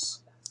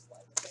Senators.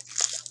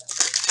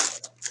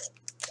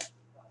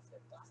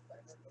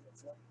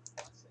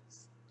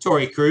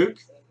 Torrey Krug,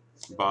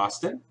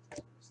 Boston.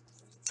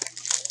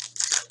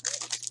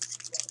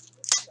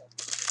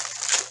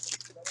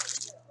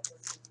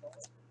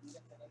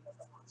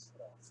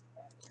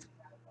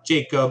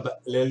 Jacob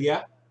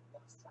Lilia,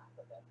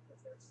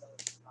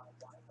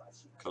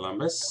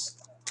 Columbus.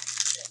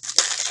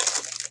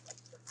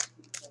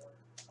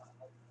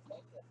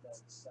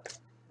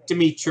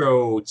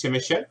 Dmitro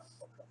Timoshev,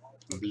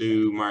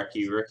 blue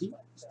marquee rookie,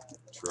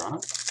 Toronto.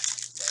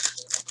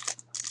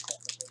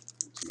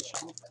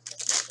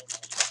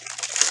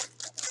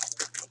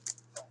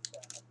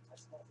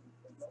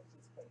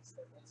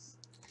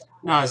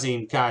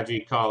 Nazem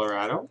Kadri,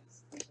 Colorado.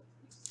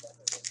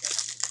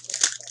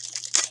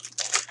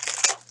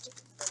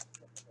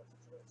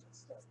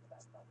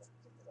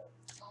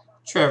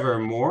 Trevor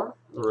Moore,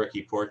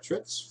 rookie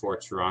portraits for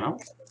Toronto.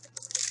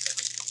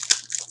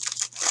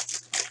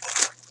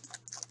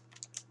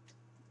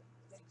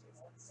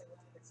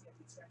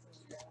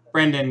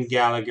 Brendan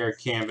Gallagher,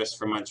 canvas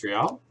for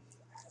Montreal.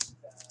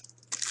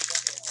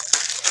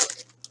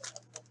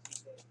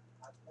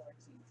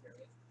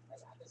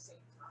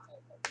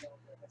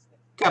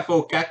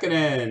 Capo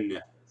Kakkonen,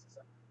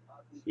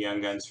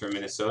 Young Guns for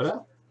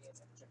Minnesota.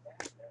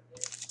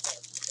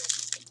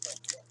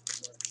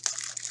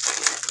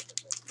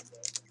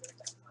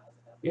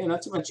 Yeah,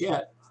 not too much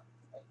yet.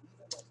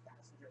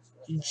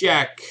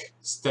 Jack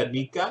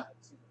Studnicka,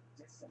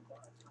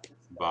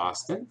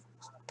 Boston.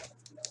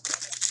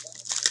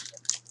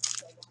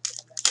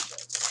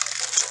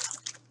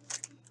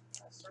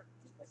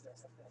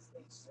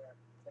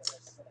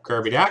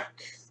 Kirby Dach,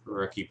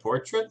 rookie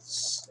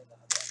portraits.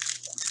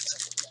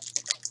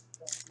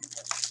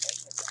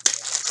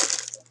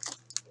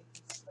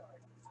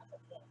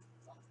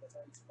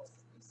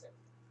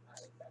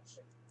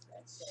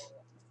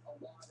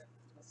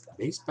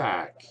 Base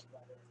pack.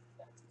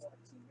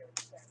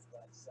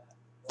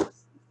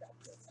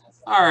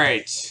 All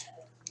right.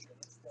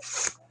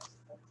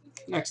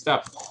 Next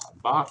up,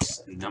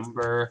 box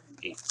number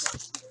 8.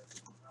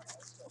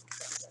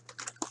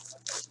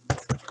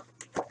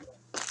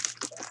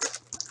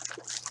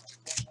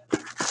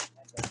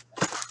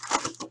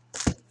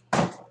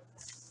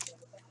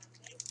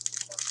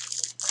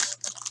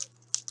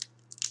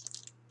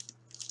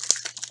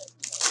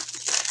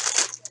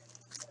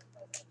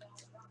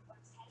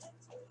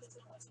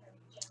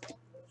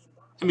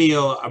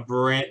 Emil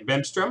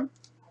Bemstrom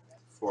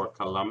for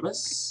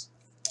Columbus.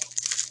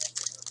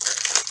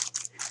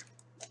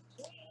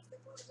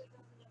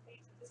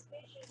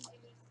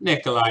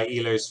 Nikolai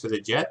Ehlers for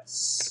the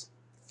Jets.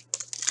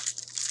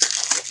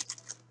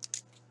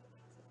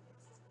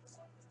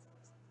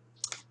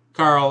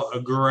 Carl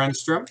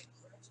Grundstrom,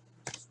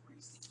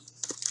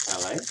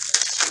 LA.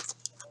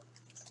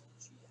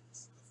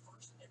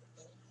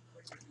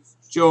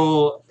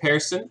 Joel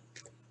Pearson,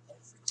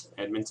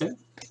 Edmonton.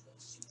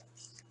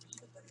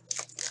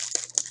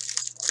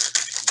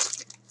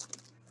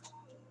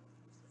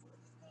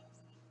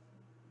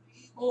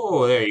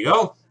 Oh, there you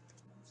go.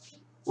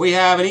 We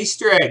have an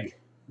Easter egg.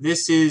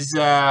 This is,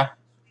 this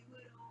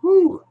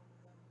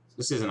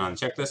isn't on the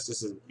checklist.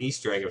 This is an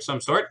Easter egg of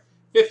some sort.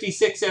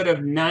 56 out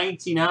of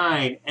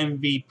 99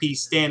 MVP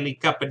Stanley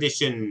Cup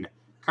edition,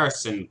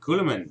 Carson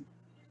Kuhlman.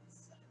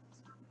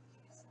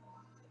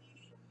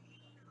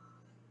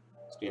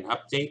 It's be an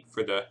update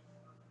for the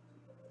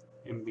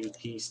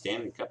MVP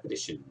Stanley Cup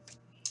edition.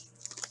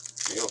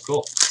 There you go,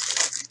 cool.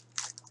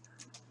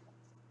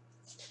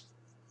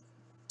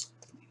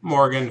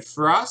 Morgan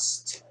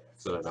Frost,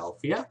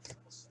 Philadelphia.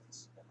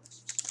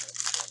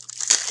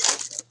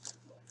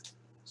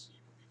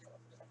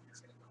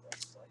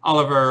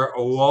 Oliver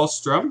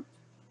Wahlstrom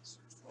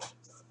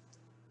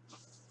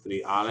for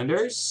the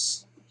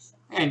Islanders.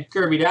 And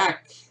Kirby Dach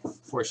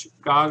for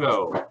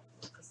Chicago.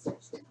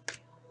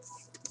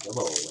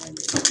 Double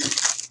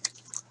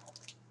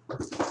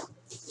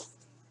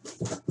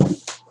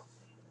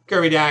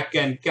Kirby Dach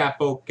and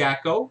Capo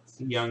Caco,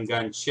 Young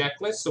Gun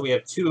checklist. So we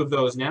have 2 of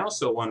those now.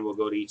 So 1 will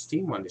go to each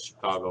team, 1 to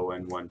Chicago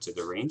and 1 to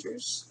the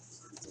Rangers.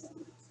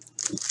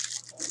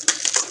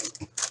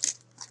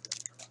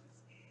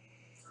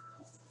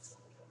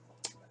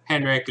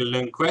 Henrik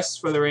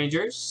Lundqvist for the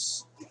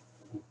Rangers.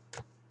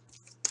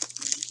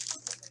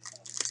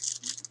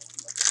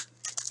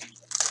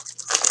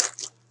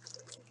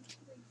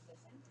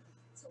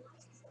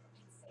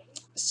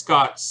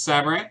 Scott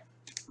Sabrin,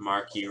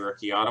 marquee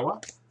rookie, Ottawa.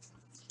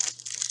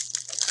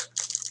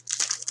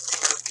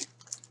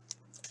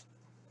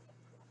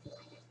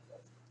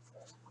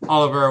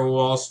 Oliver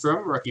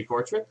Wahlstrom, rookie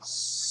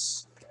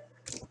portraits,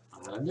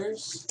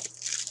 Islanders.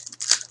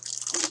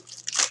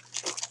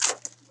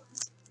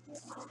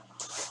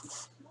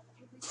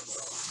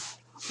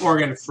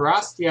 Morgan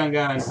Frost, Young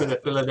Gun for the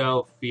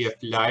Philadelphia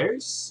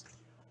Flyers.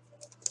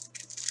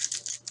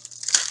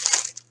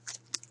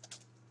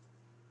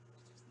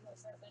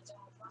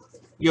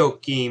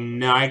 Joakim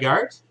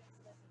Nygard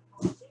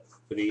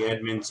for the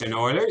Edmonton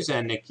Oilers,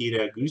 and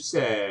Nikita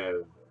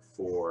Gusev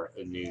for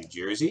New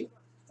Jersey.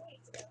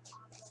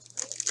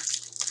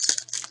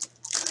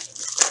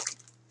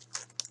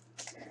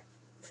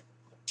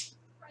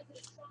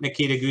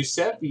 Nikita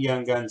Gusev,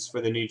 Young Guns for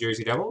the New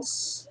Jersey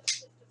Devils.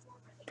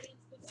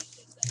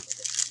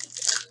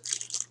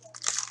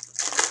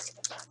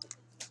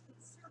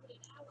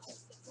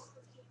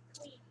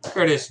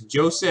 Curtis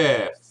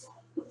Joseph,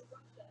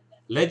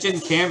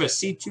 Legend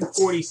Canvas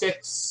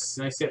C246.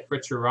 Nice hit for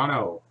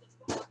Toronto.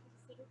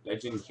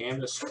 Legend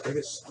Canvas,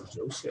 Curtis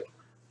Joseph.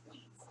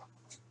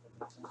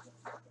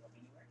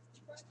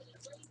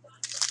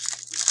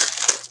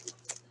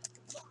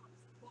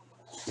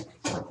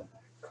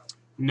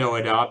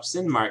 Noah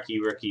Dobson, marquee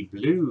rookie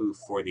blue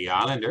for the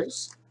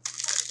Islanders.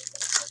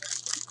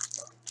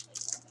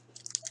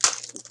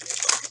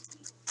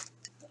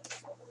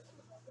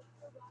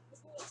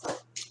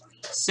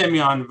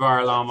 Semyon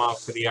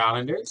Varlamov for the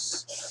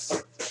Islanders.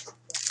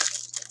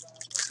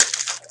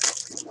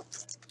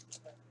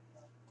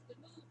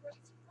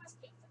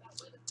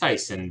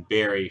 Tyson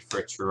Barrie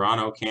for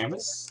Toronto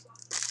canvas.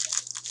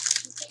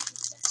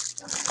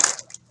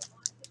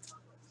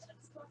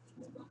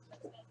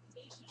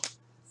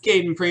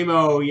 Caden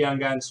Primo, Young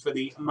Guns for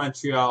the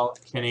Montreal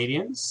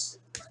Canadiens.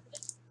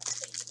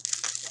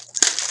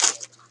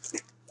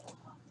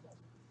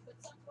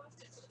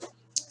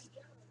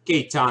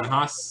 Gaetan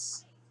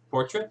Haas,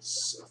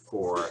 portraits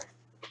for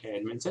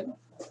Edmonton.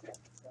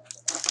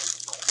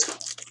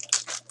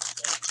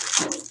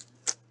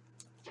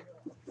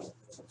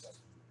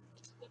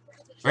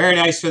 Very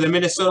nice for the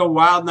Minnesota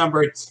Wild,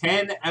 number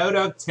 10 out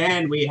of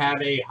 10. We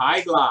have a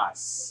high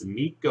gloss,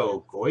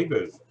 Mikko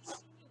Koivu.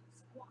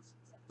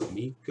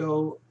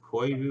 Mikko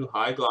Koivu,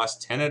 high gloss,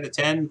 10 out of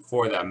 10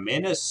 for the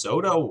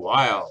Minnesota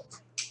Wild.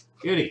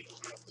 Beauty.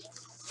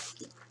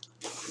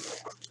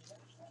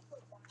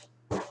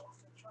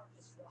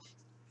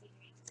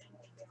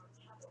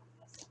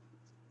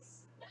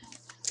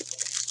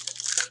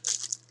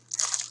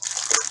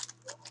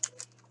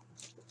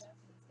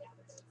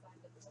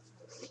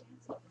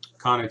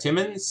 Connor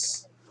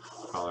Timmins,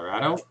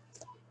 Colorado.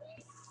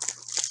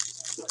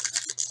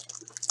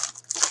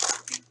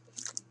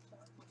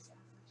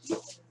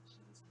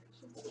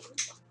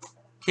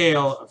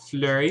 Cale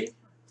Fleury,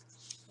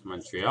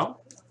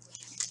 Montreal.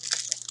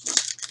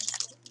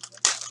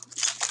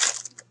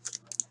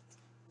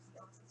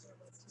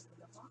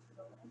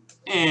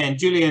 And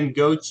Julian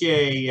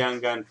Gauthier,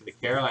 young gun for the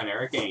Carolina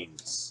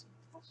Hurricanes.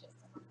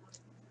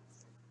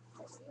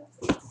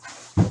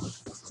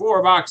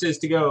 4 boxes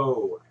to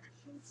go.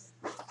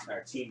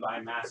 Our team by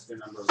master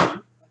number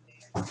 1.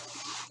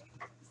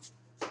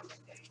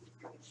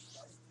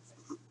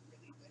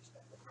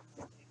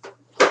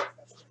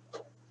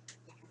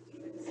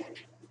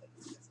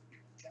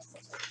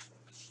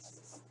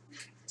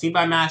 Team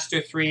by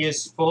Master 3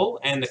 is full,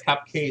 and the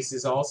cup case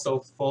is also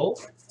full.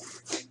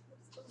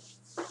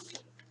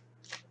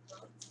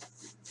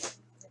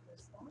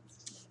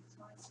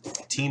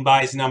 Team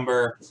buys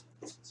number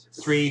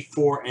 3,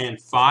 4,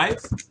 and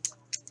 5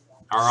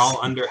 are all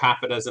under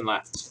half a dozen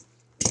left.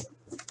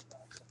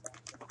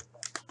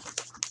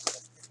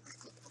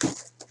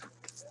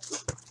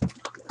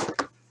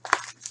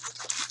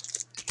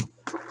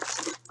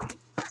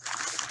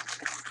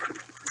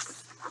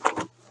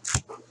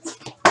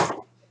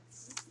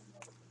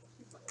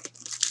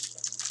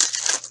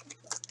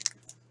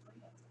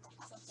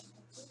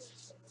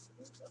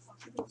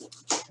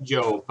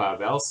 Joe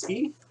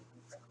Pavelski.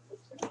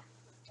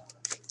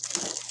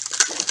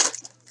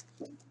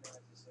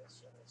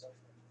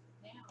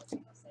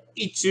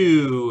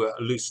 Eetu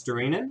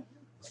Luostarinen.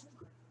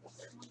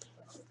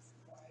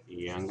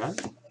 Young gun.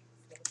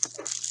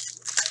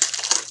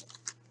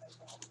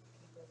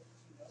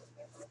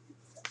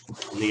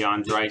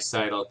 Leon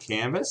Draisaitl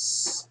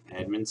canvas,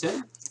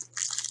 Edmonton.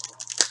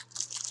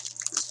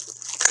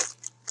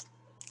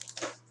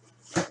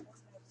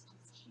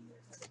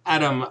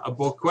 Adam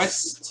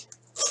Boquist,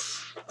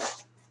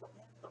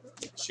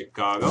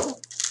 Chicago.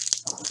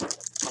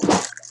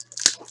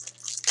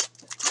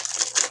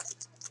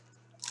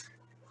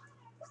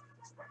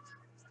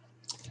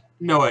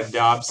 Noah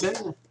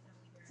Dobson,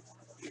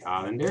 the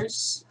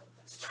Islanders.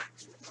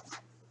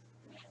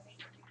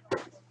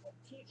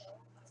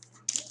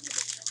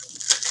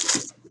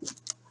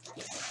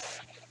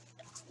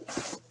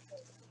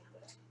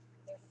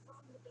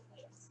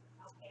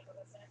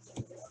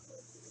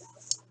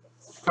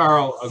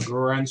 Carl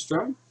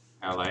Grundstrom,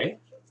 LA.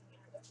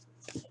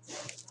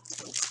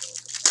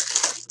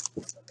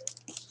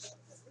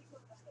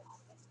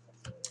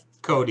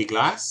 Cody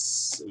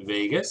Glass,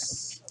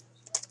 Vegas.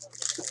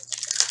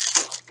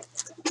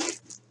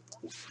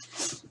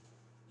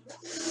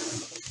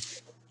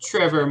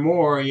 Trevor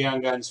Moore,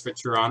 Young Guns for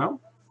Toronto.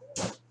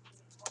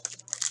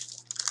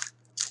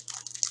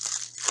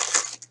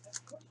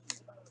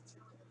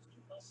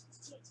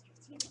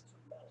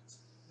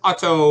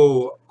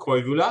 Otto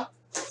Koivula,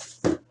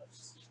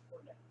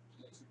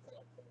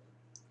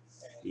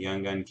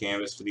 Young Gun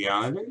canvas for the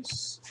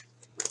Islanders.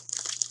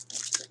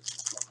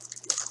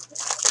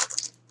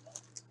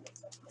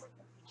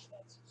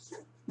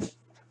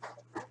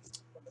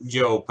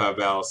 Joe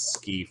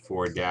Pavelski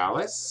for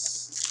Dallas.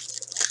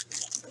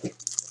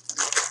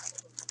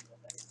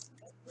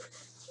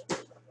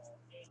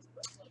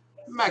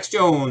 Max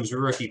Jones,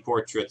 rookie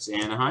portraits,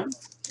 Anaheim.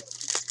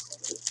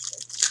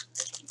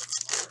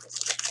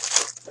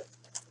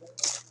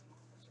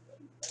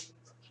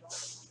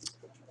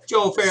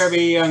 Joel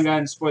Farabee, Young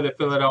Guns for the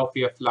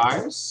Philadelphia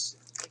Flyers.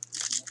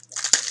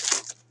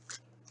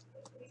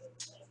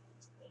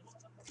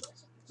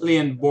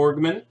 Leon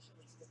Borgman,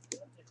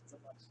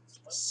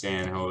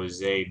 San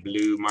Jose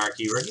Blue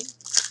marquee rookie.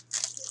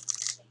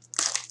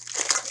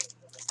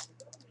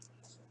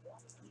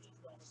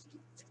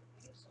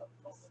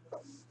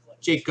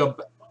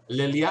 Jacob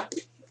Lilia.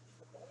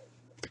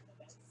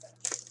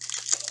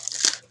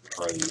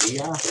 Or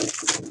Leah.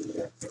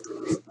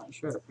 Not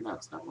sure how to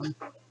pronounce that one.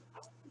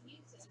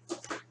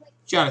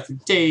 Jonathan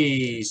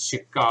Toews,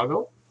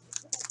 Chicago.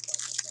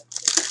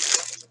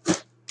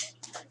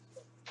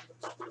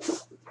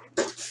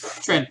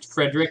 Trent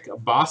Frederick,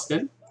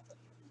 Boston.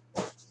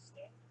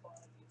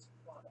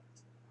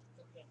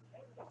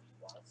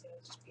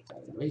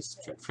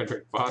 Trent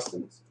Frederick,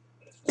 Boston.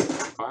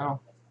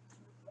 File.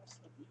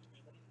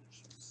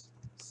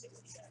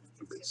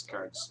 Base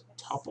cards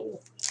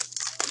topple.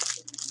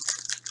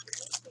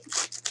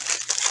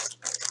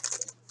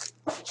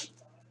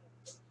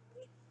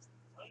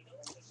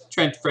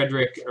 Trent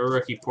Frederick,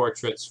 rookie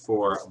portraits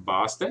for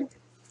Boston.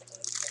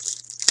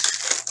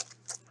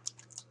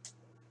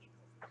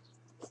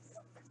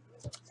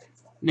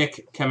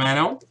 Nick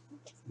Camano,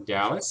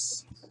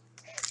 Dallas.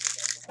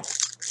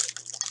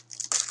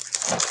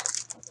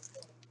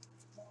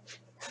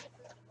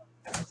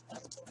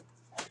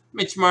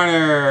 Mitch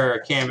Marner,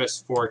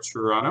 canvas for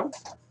Toronto.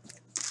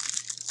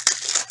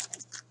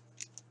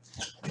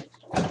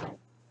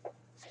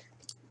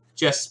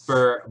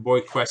 Jesper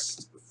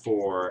Boyquist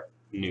for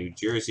New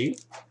Jersey.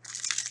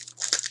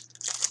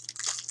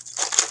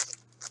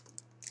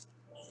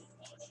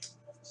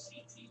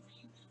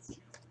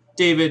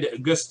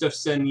 David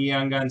Gustafson,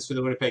 Young Guns for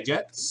the Winnipeg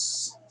Jets.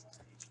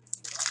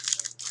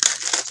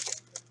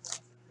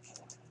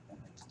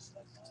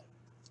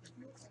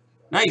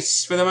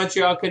 Nice for the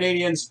Montreal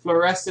Canadiens.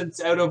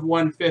 Fluorescence out of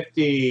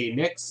 150.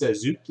 Nick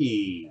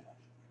Suzuki.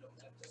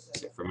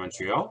 That's it for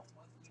Montreal.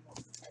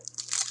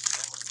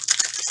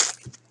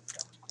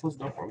 Close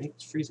the door for me.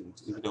 It's freezing.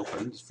 Leave it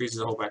open. It freezes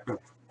the whole back room.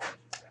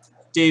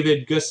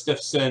 David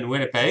Gustafson,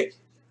 Winnipeg.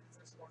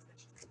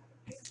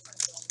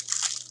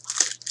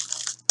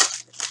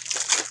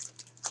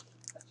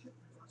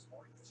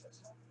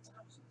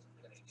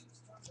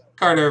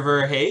 Carter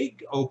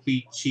Verhaeghe,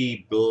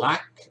 OPC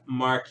Black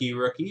marquee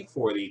rookie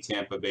for the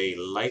Tampa Bay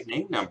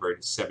Lightning,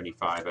 numbered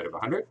 75 out of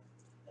 100.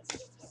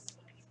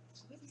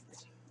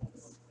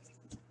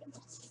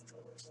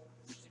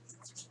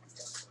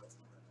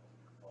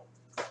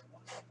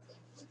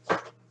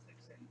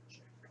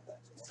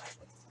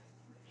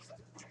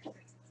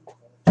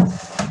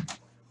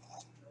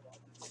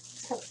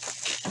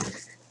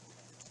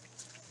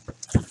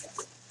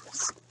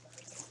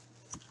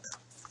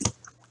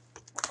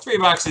 Three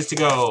boxes to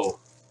go.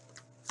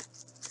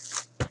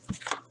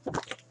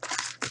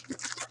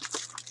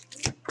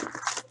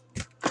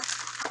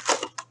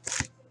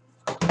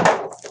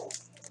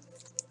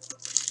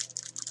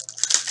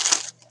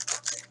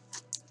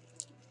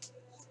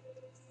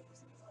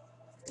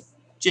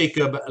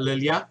 Jacob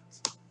Lilia.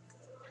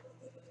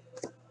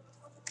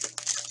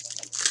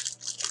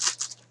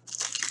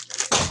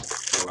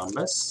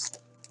 Columbus.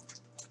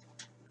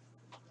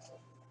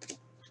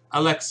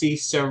 Alexi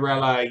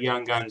Sorella,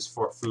 Young Guns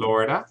for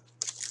Florida.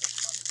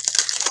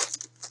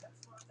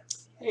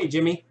 Hey,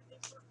 Jimmy.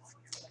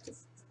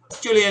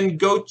 Julian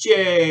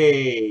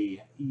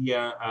Gauthier,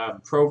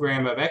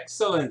 Program of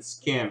Excellence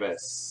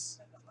canvas.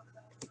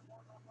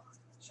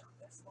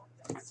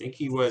 I think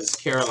he was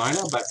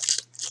Carolina, but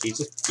he's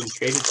just been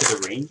traded to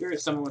the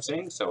Rangers, someone was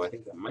saying, so I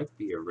think that might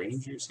be a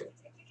Rangers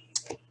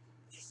hit.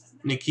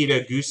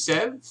 Nikita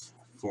Gusev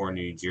for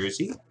New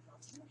Jersey.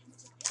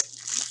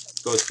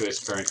 Goes to his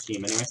current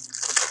team anyway.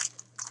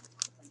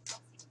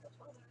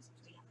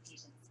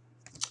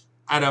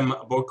 Adam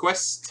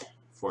Boquist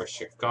for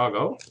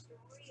Chicago.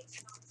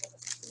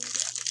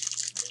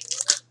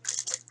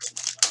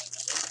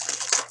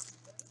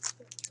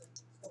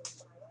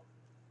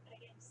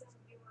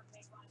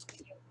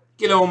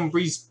 Guillaume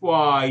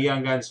Brisebois,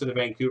 Young Guns for the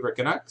Vancouver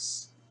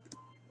Canucks.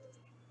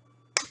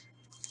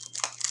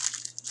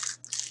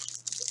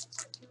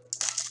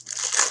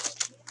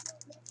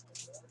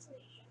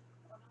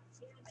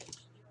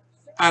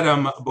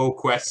 Adam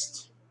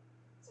Boquist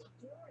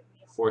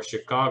for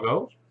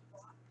Chicago.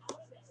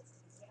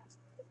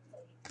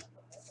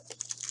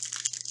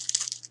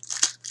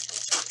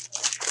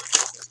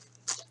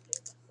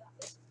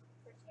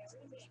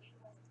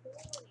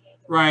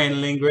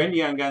 Ryan Lindgren,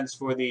 Young Guns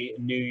for the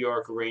New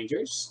York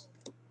Rangers.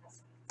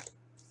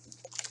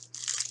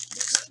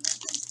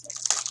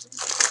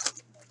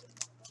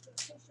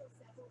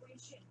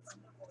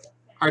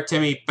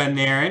 Artemi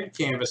Panarin,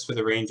 canvas for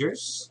the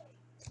Rangers.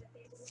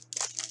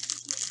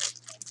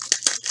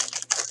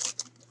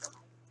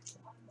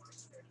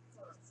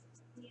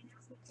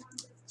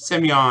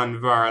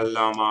 Semyon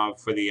Varlamov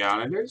for the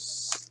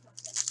Islanders.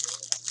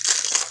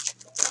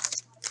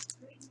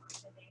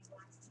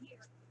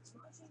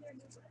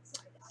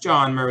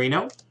 John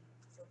Marino,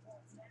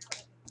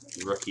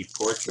 rookie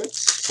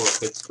portraits for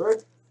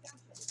Pittsburgh.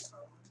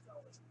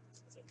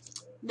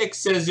 Nick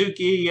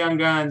Suzuki, Young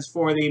Guns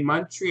for the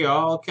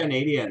Montreal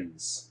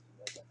Canadiens.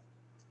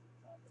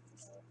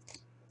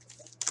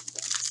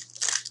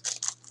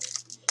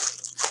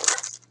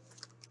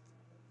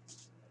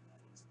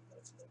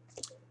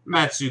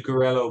 Matt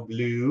Zuccarello,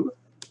 blue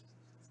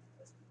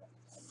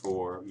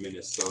for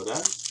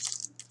Minnesota.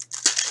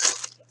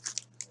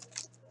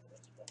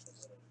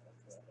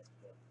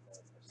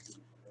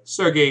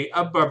 Sergei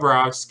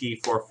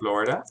Bobrovsky for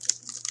Florida.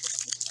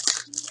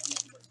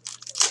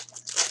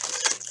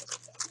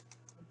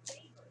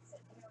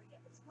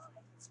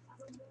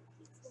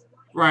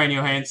 Ryan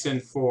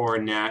Johansson for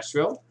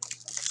Nashville.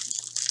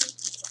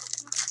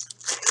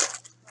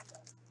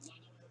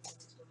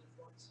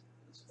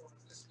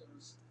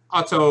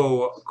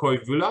 Otto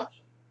Koivula,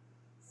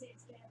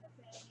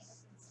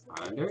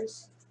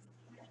 Islanders.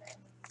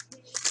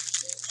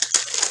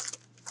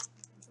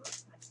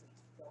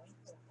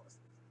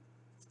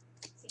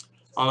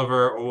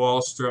 Oliver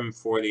Wahlstrom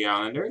for the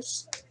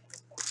Islanders.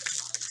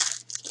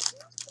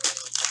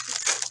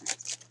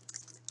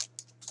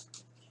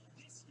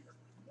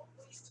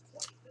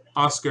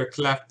 Oscar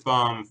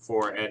Klefbom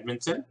for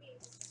Edmonton.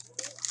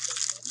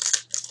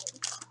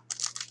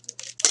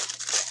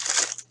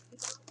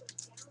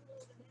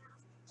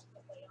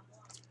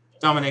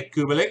 Dominic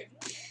Kubalik,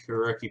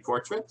 rookie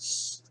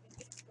portraits.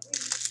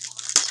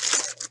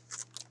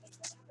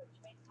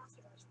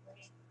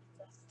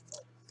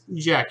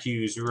 Jack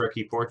Hughes,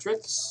 rookie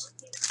portraits.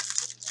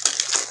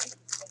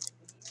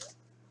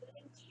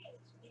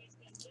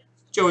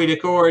 Joey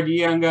Decord,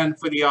 Young Gun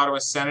for the Ottawa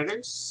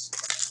Senators.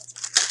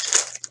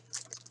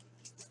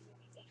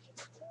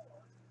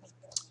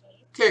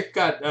 Clear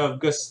cut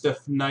of Gustav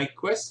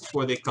Nyquist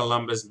for the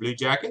Columbus Blue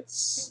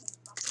Jackets.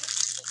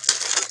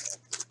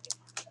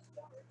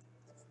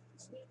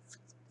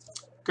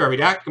 Kirby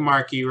Duck,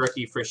 marquee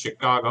rookie for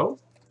Chicago.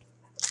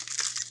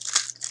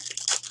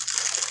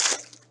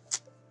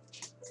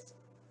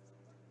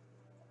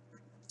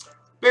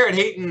 Barrett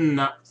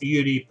Hayton,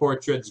 Beauty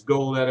Portraits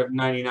Gold out of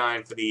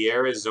 99 for the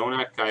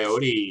Arizona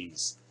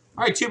Coyotes.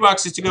 All right, 2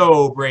 boxes to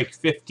go. Break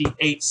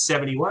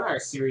 5871, our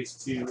Series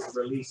 2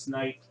 release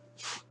night.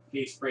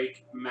 Case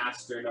break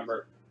master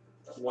number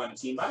 1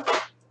 team box.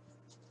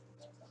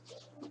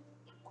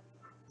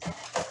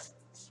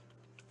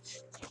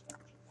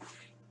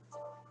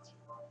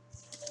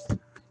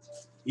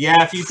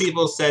 Yeah, a few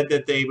people said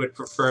that they would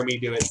prefer me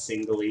do it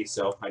singly,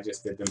 so I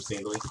just did them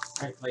singly.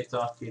 All right, lights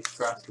off, case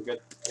crossed, we're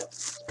good. Yep.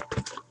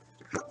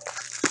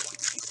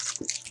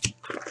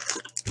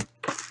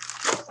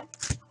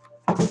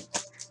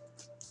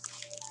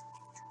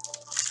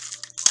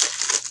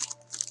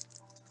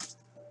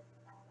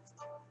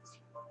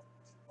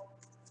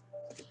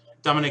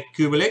 Dominic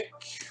Kubalik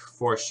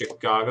for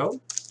Chicago.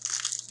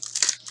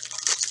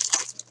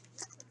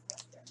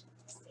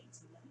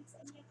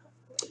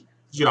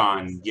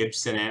 John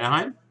Gibson,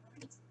 Anaheim.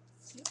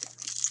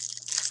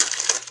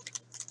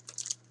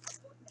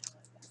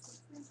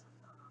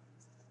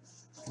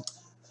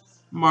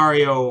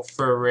 Mario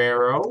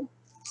Ferrero,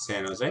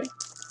 San Jose.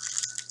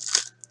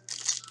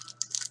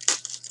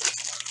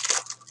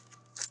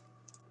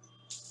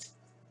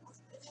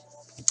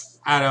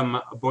 Adam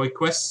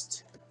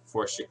Boyquist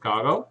for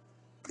Chicago.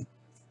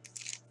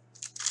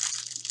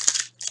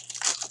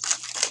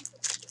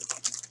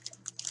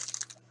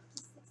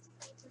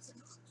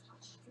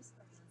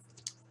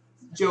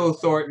 Joe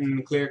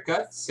Thornton, clear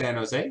cut, San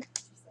Jose.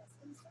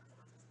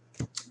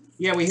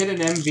 Yeah, we hit an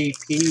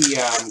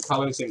MVP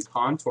colors and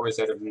contours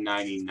out of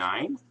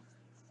 99.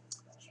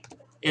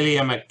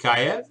 Ilya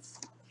Mikheyev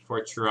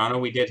for Toronto.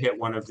 We did hit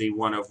one of the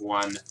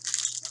 1-of-1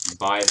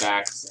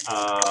 buybacks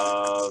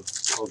of,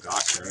 oh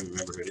gosh, I don't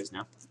remember who it is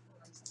now.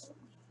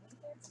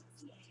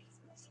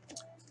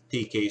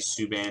 PK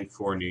Subban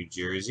for New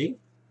Jersey.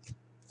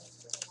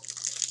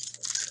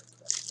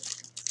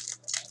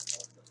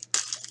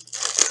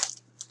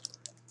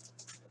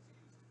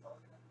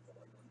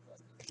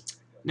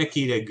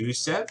 Nikita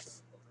Gusev.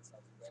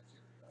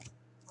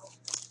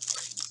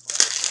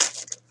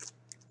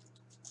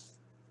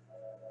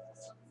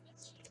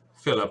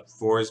 Philip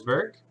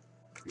Forsberg,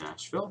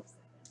 Nashville.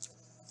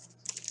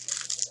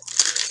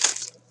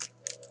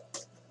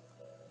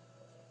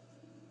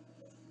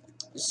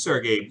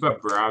 Sergei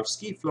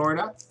Bobrovsky,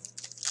 Florida.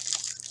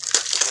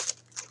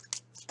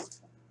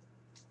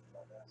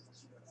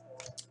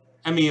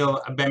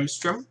 Emil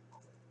Bemstrom.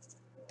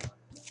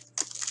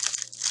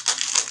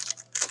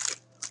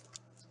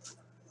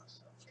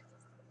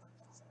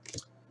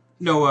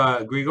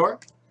 Noah Grigor.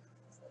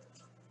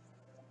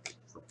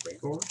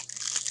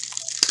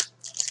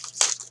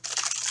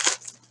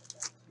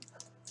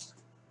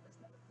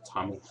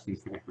 Tommy.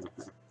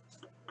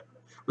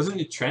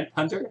 Wasn't it Trent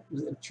Hunter?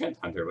 Was it Trent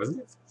Hunter,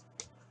 wasn't it?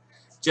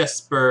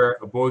 Jesper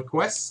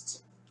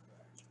Boyquist.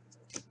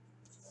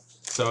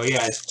 So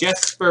yeah, it's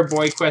Jesper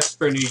Boyquist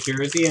for New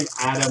Jersey and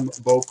Adam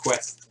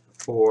Boyquist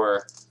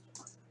for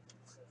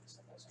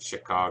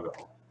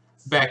Chicago.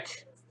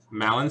 Beck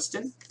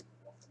Mallinston.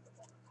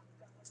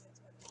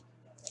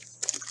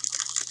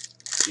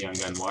 Young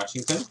Gun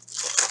Washington.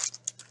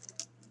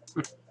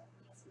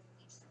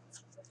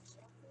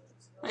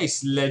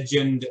 Nice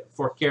legend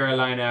for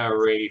Carolina,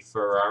 Ray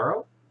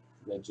Ferraro.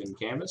 Legend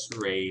canvas,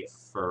 Ray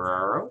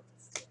Ferraro.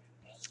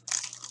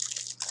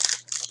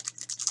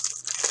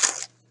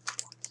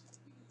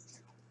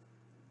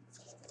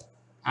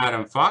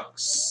 Adam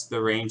Fox, the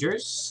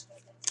Rangers.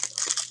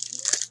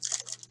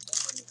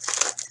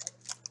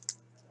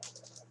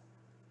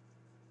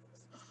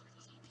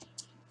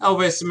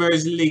 Elvis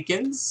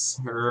Merzlikins,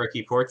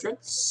 rookie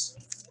portraits.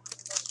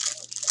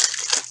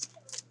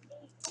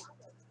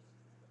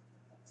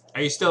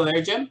 Are you still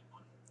there, Jim?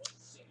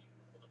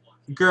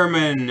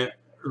 German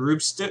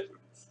Rubisov,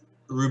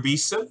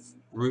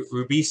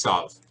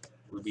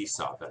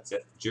 that's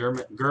it.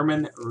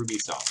 German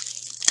Rubisov.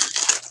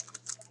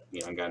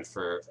 Young gun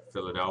for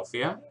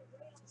Philadelphia.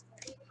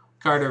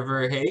 Carter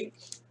Verhaeghe,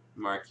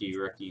 marquee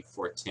rookie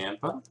for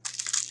Tampa.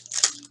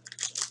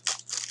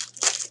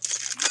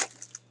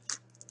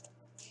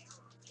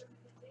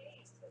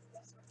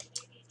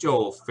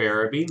 Joel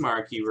Farabee,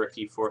 marquee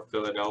rookie for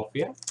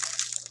Philadelphia.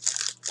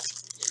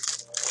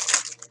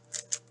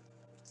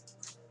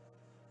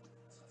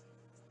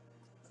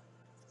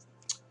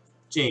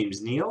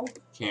 James Neal,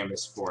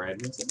 canvas for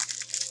Edmonton.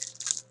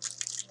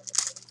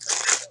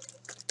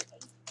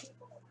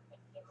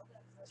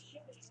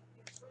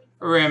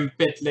 Rem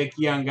Pitlick,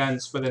 Young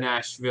Guns for the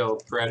Nashville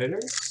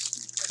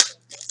Predators.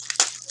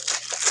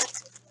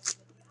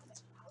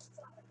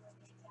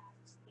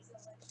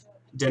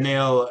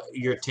 Daniil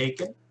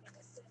Yurtakin.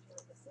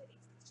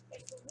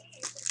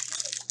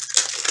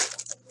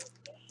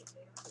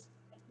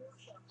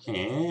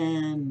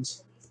 And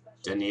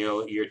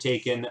Daniil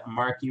Yurtakin,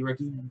 marquee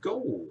rookie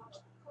gold.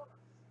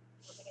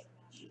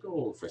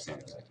 Gold for San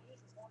Jose.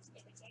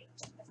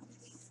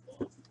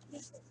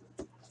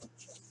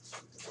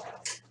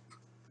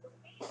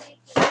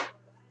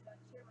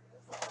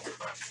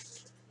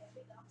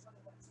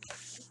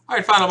 All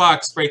right, final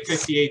box, break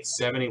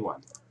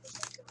 5871.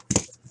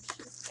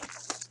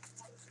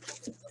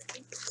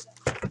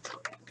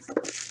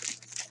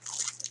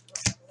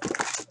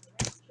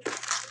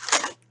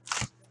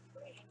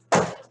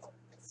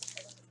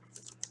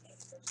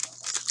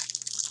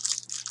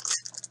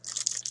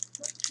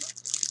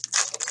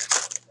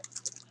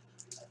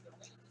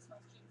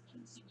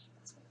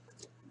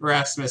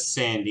 Rasmus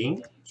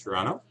Sandin,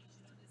 Toronto.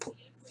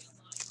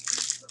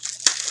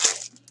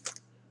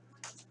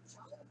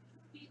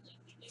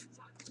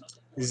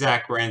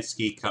 Zach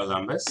Ransky,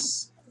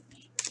 Columbus.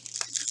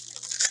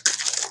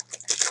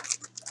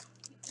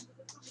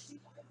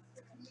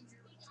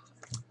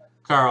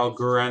 Carl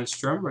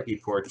Granstrom, rookie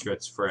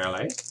portraits for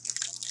LA.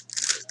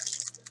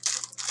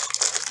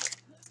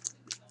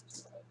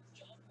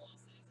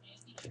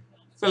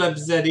 Philip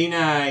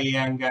Zadina,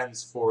 Young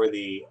Guns for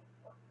the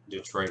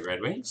Detroit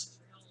Red Wings.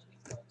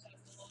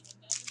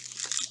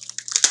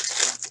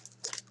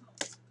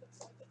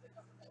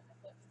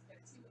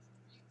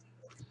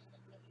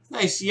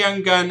 Nice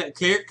Young Gun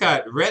clear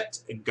cut. Rhett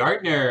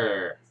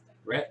Gardner.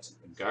 Rhett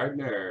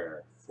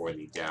Gardner for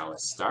the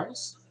Dallas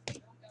Stars.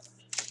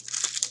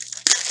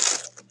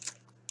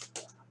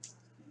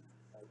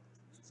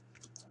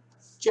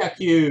 Jack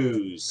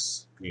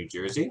Hughes, New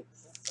Jersey.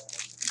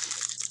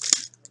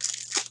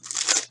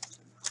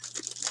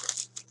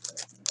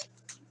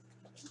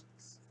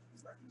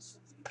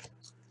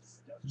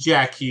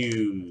 Jack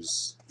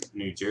Hughes,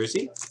 New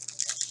Jersey.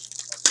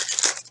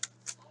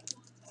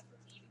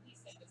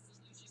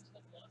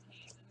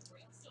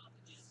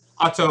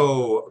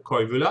 Otto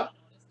Koivula.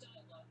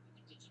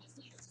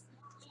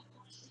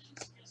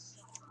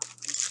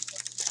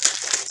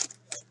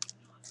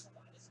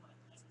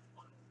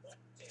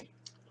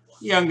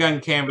 Young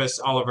Gun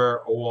Canvas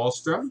Oliver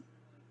Wahlstrom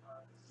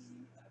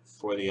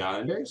for the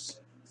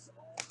Islanders.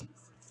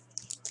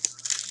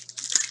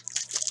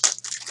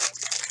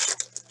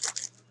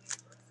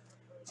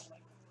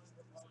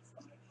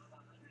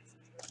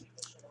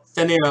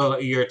 Daniel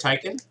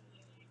Yurtaikin.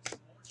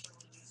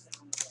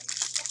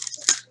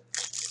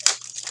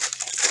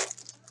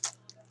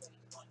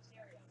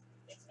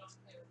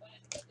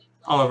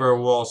 Oliver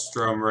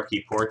Wahlstrom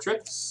rookie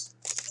portraits.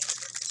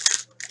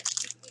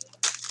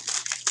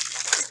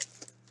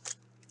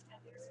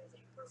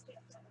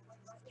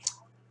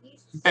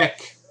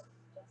 Beck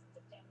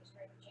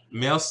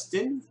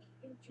Melston.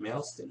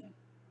 Melenston.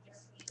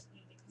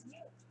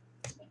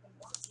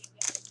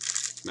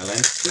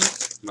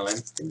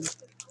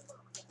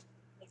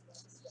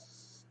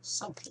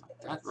 Something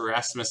like that.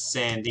 Rasmus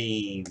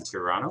Sandin,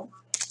 Toronto.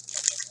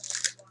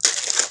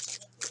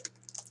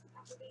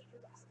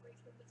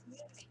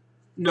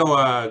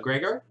 Noah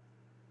Gregor.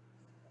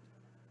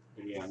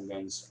 Young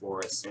Guns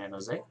for San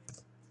Jose.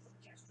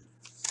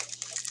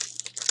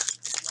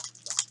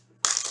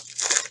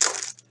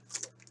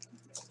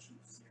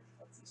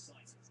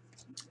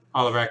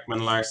 Oliver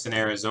Ekman-Larsson,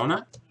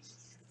 Arizona.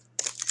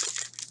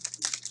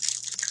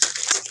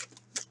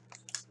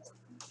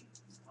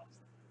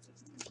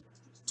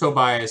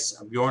 Tobias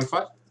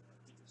Bjornfot.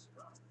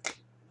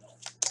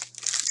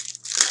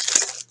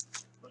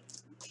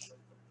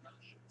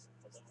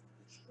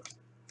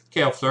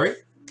 Cale Fleury,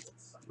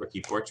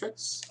 rookie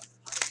portraits.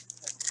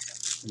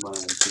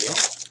 Montreal.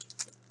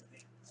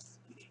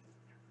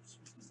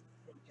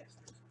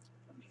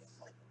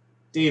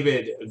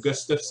 David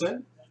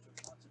Gustafson,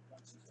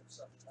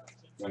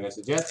 young as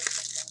the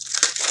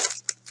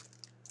Jets.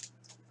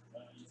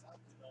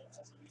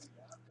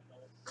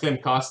 Klim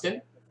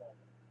Kostin.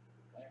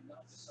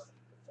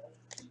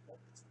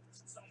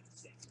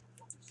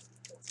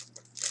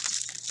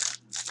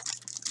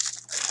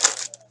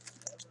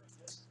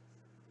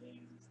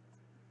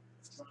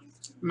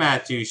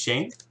 Matt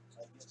Duchene.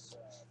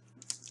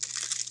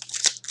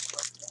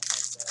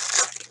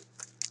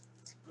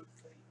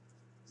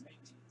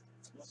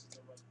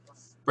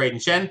 Braden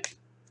Shen.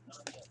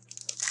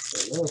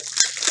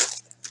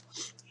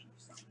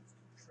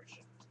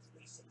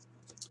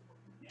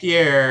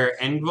 Pierre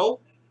Engvall,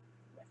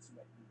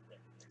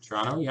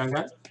 Toronto, Young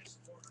Gun.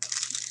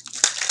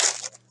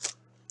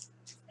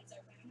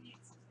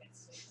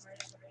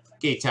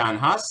 Gaetan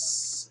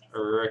Huss,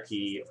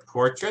 rookie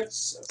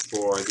portraits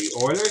for the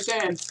Oilers.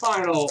 And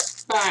final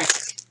pack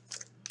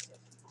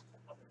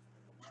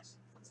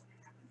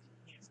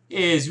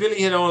is Ville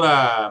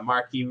Heinola,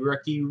 marquee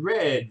rookie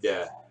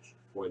red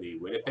for the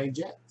Winnipeg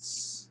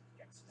Jets.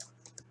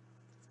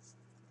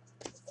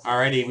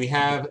 Alrighty, we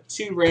have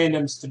 2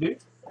 randoms to do.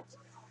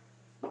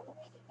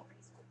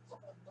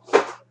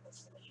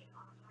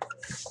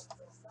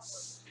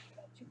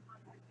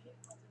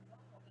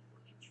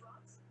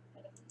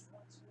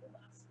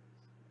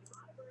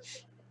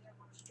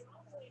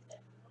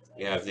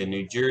 We have the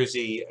New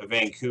Jersey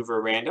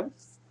Vancouver random.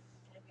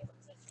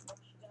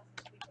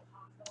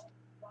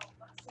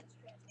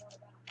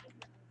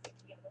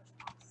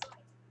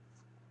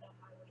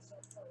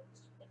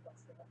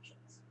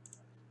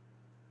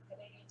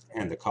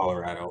 And the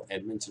Colorado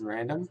Edmonton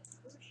random.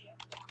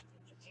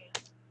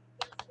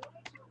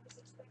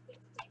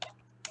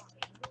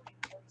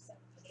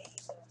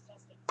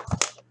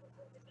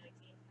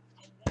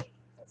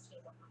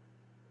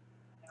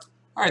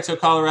 All right, so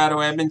Colorado,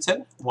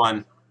 Edmonton,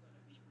 1,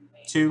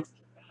 2,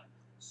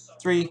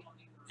 3,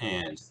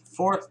 and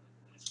 4.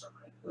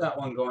 That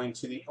one going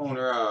to the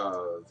owner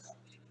of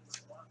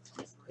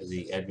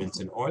the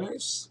Edmonton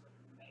Oilers.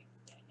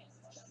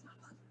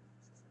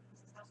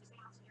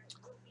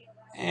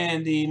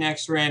 And the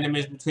next random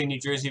is between New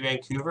Jersey,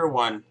 Vancouver,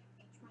 1,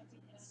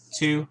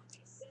 2,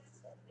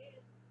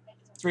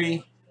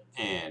 3,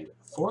 and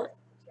 4.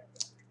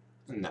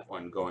 And that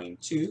one going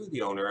to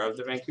the owner of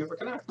the Vancouver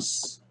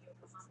Canucks.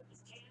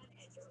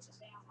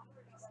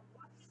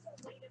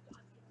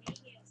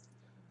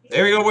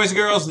 There we go, boys and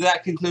girls.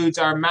 That concludes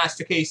our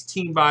Master Case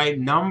Team Buy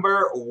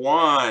number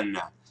 1.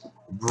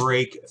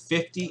 Break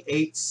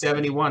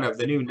 5871 of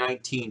the new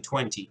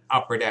 1920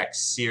 Upper Deck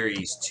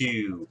Series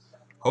 2.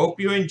 Hope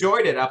you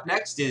enjoyed it. Up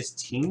next is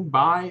Team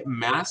Buy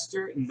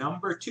Master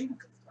number 2.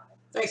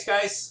 Thanks,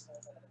 guys.